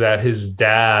that his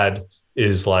dad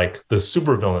is the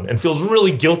supervillain and feels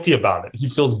really guilty about it. He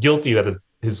feels guilty that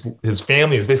his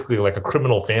family is basically a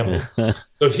criminal family.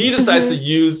 So he decides to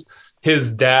use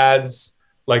his dad's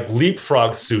like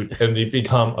leapfrog suit and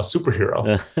become a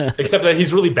superhero. Except that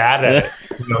he's really bad at it.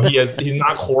 He's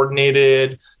not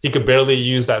coordinated. He could barely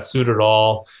use that suit at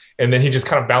all. And then he just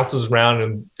kind of bounces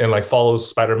around and like follows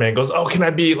Spider-Man, goes, "Oh, can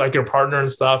I be like your partner and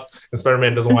stuff?" And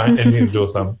Spider-Man doesn't want anything to do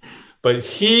with him. But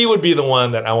he would be the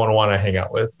one that I want to hang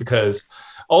out with, because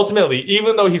ultimately,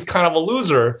 even though he's kind of a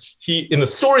loser, in the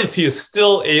stories, he is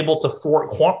still able to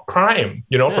thwart crime,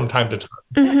 from time to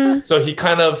time. So he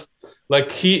kind of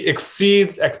he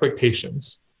exceeds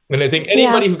expectations. And I think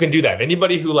anybody who can do that,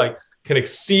 anybody who can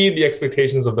exceed the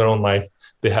expectations of their own life,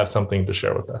 they have something to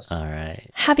share with us. All right.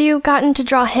 Have you gotten to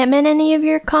draw him in any of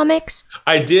your comics?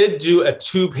 I did do a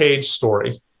 2-page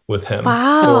story with him.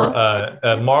 Wow. For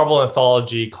a Marvel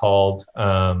anthology called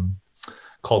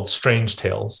Strange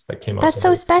Tales that came out. That's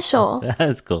so special.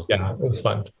 That's cool. Yeah, it was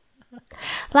fun.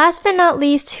 Last but not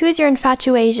least, who's your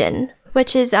infatuation?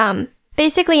 Which is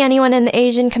basically anyone in the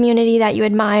Asian community that you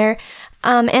admire,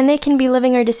 and they can be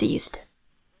living or deceased.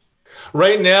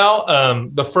 Right now,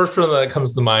 the first one that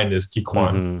comes to mind is Ki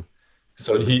Kwan.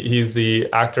 So he's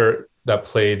the actor that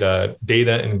played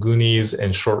Data in Goonies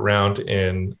and Short Round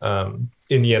in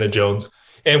Indiana Jones.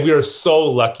 And we are so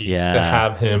lucky to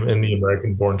have him in the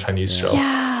American-born Chinese show.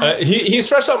 Yeah. He's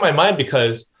fresh out of my mind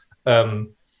because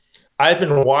I've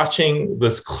been watching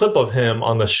this clip of him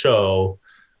on the show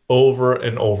over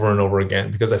and over and over again,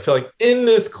 because I feel like in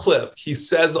this clip, he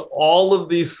says all of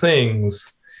these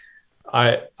things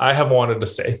I have wanted to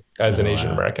say as an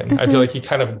Asian American. I feel like he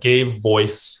kind of gave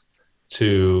voice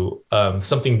to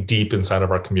something deep inside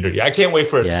of our community. I can't wait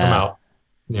for it to come out,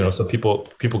 so people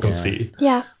can see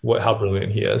how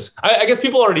brilliant he is. I guess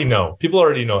people already know. People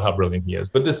already know how brilliant he is,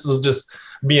 but this will just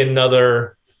be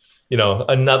another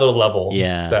level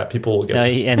that people will get to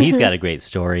see. And he's got a great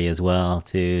story as well,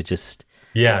 too. Just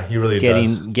he really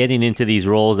does. Getting into these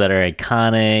roles that are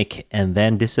iconic and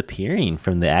then disappearing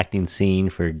from the acting scene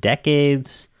for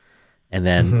decades. And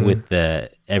then with the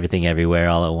Everything Everywhere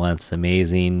All at Once,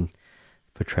 amazing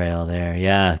portrayal there.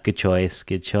 Yeah, good choice.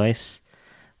 Good choice.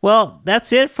 Well,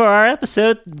 that's it for our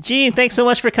episode. Gene, thanks so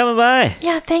much for coming by.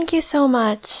 Yeah, thank you so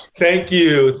much. Thank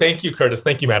you. Thank you, Curtis.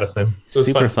 Thank you, Madison. It was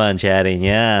super fun chatting.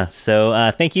 Yeah. So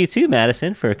thank you too,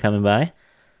 Madison, for coming by.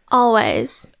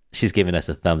 Always. She's giving us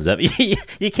a thumbs up.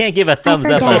 You can't give a thumbs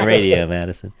up on radio,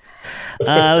 Madison.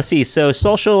 Let's see. So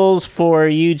socials for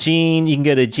Eugene, you can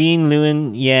go to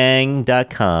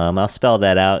GeneLuenYang.com. I'll spell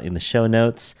that out in the show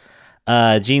notes.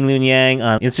 Gene Luen Yang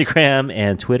on Instagram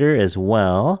and Twitter as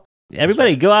well.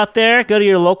 Everybody go out there, go to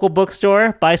your local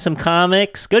bookstore, buy some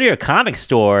comics, go to your comic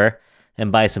store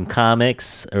and buy some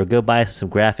comics, or go buy some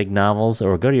graphic novels,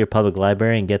 or go to your public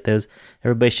library and get those.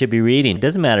 Everybody should be reading. It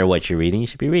doesn't matter what you're reading, you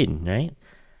should be reading, right?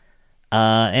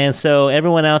 And so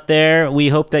everyone out there, we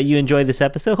hope that you enjoyed this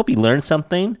episode. Hope you learned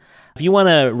something. If you want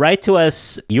to write to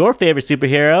us your favorite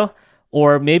superhero,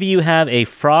 or maybe you have a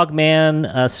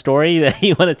Frogman story that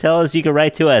you want to tell us, you can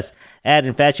write to us at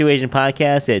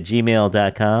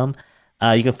infatuationpodcast@gmail.com.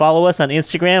 You can follow us on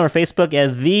Instagram or Facebook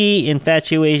at The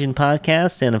Infatuation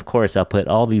Podcast. And of course, I'll put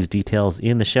all these details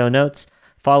in the show notes.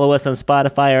 Follow us on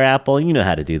Spotify or Apple. You know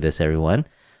how to do this, everyone.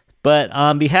 But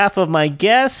on behalf of my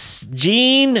guests,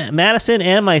 Gene, Madison,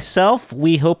 and myself,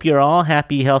 we hope you're all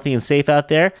happy, healthy, and safe out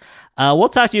there. We'll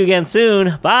talk to you again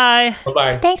soon. Bye.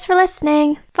 Bye-bye. Thanks for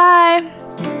listening.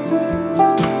 Bye.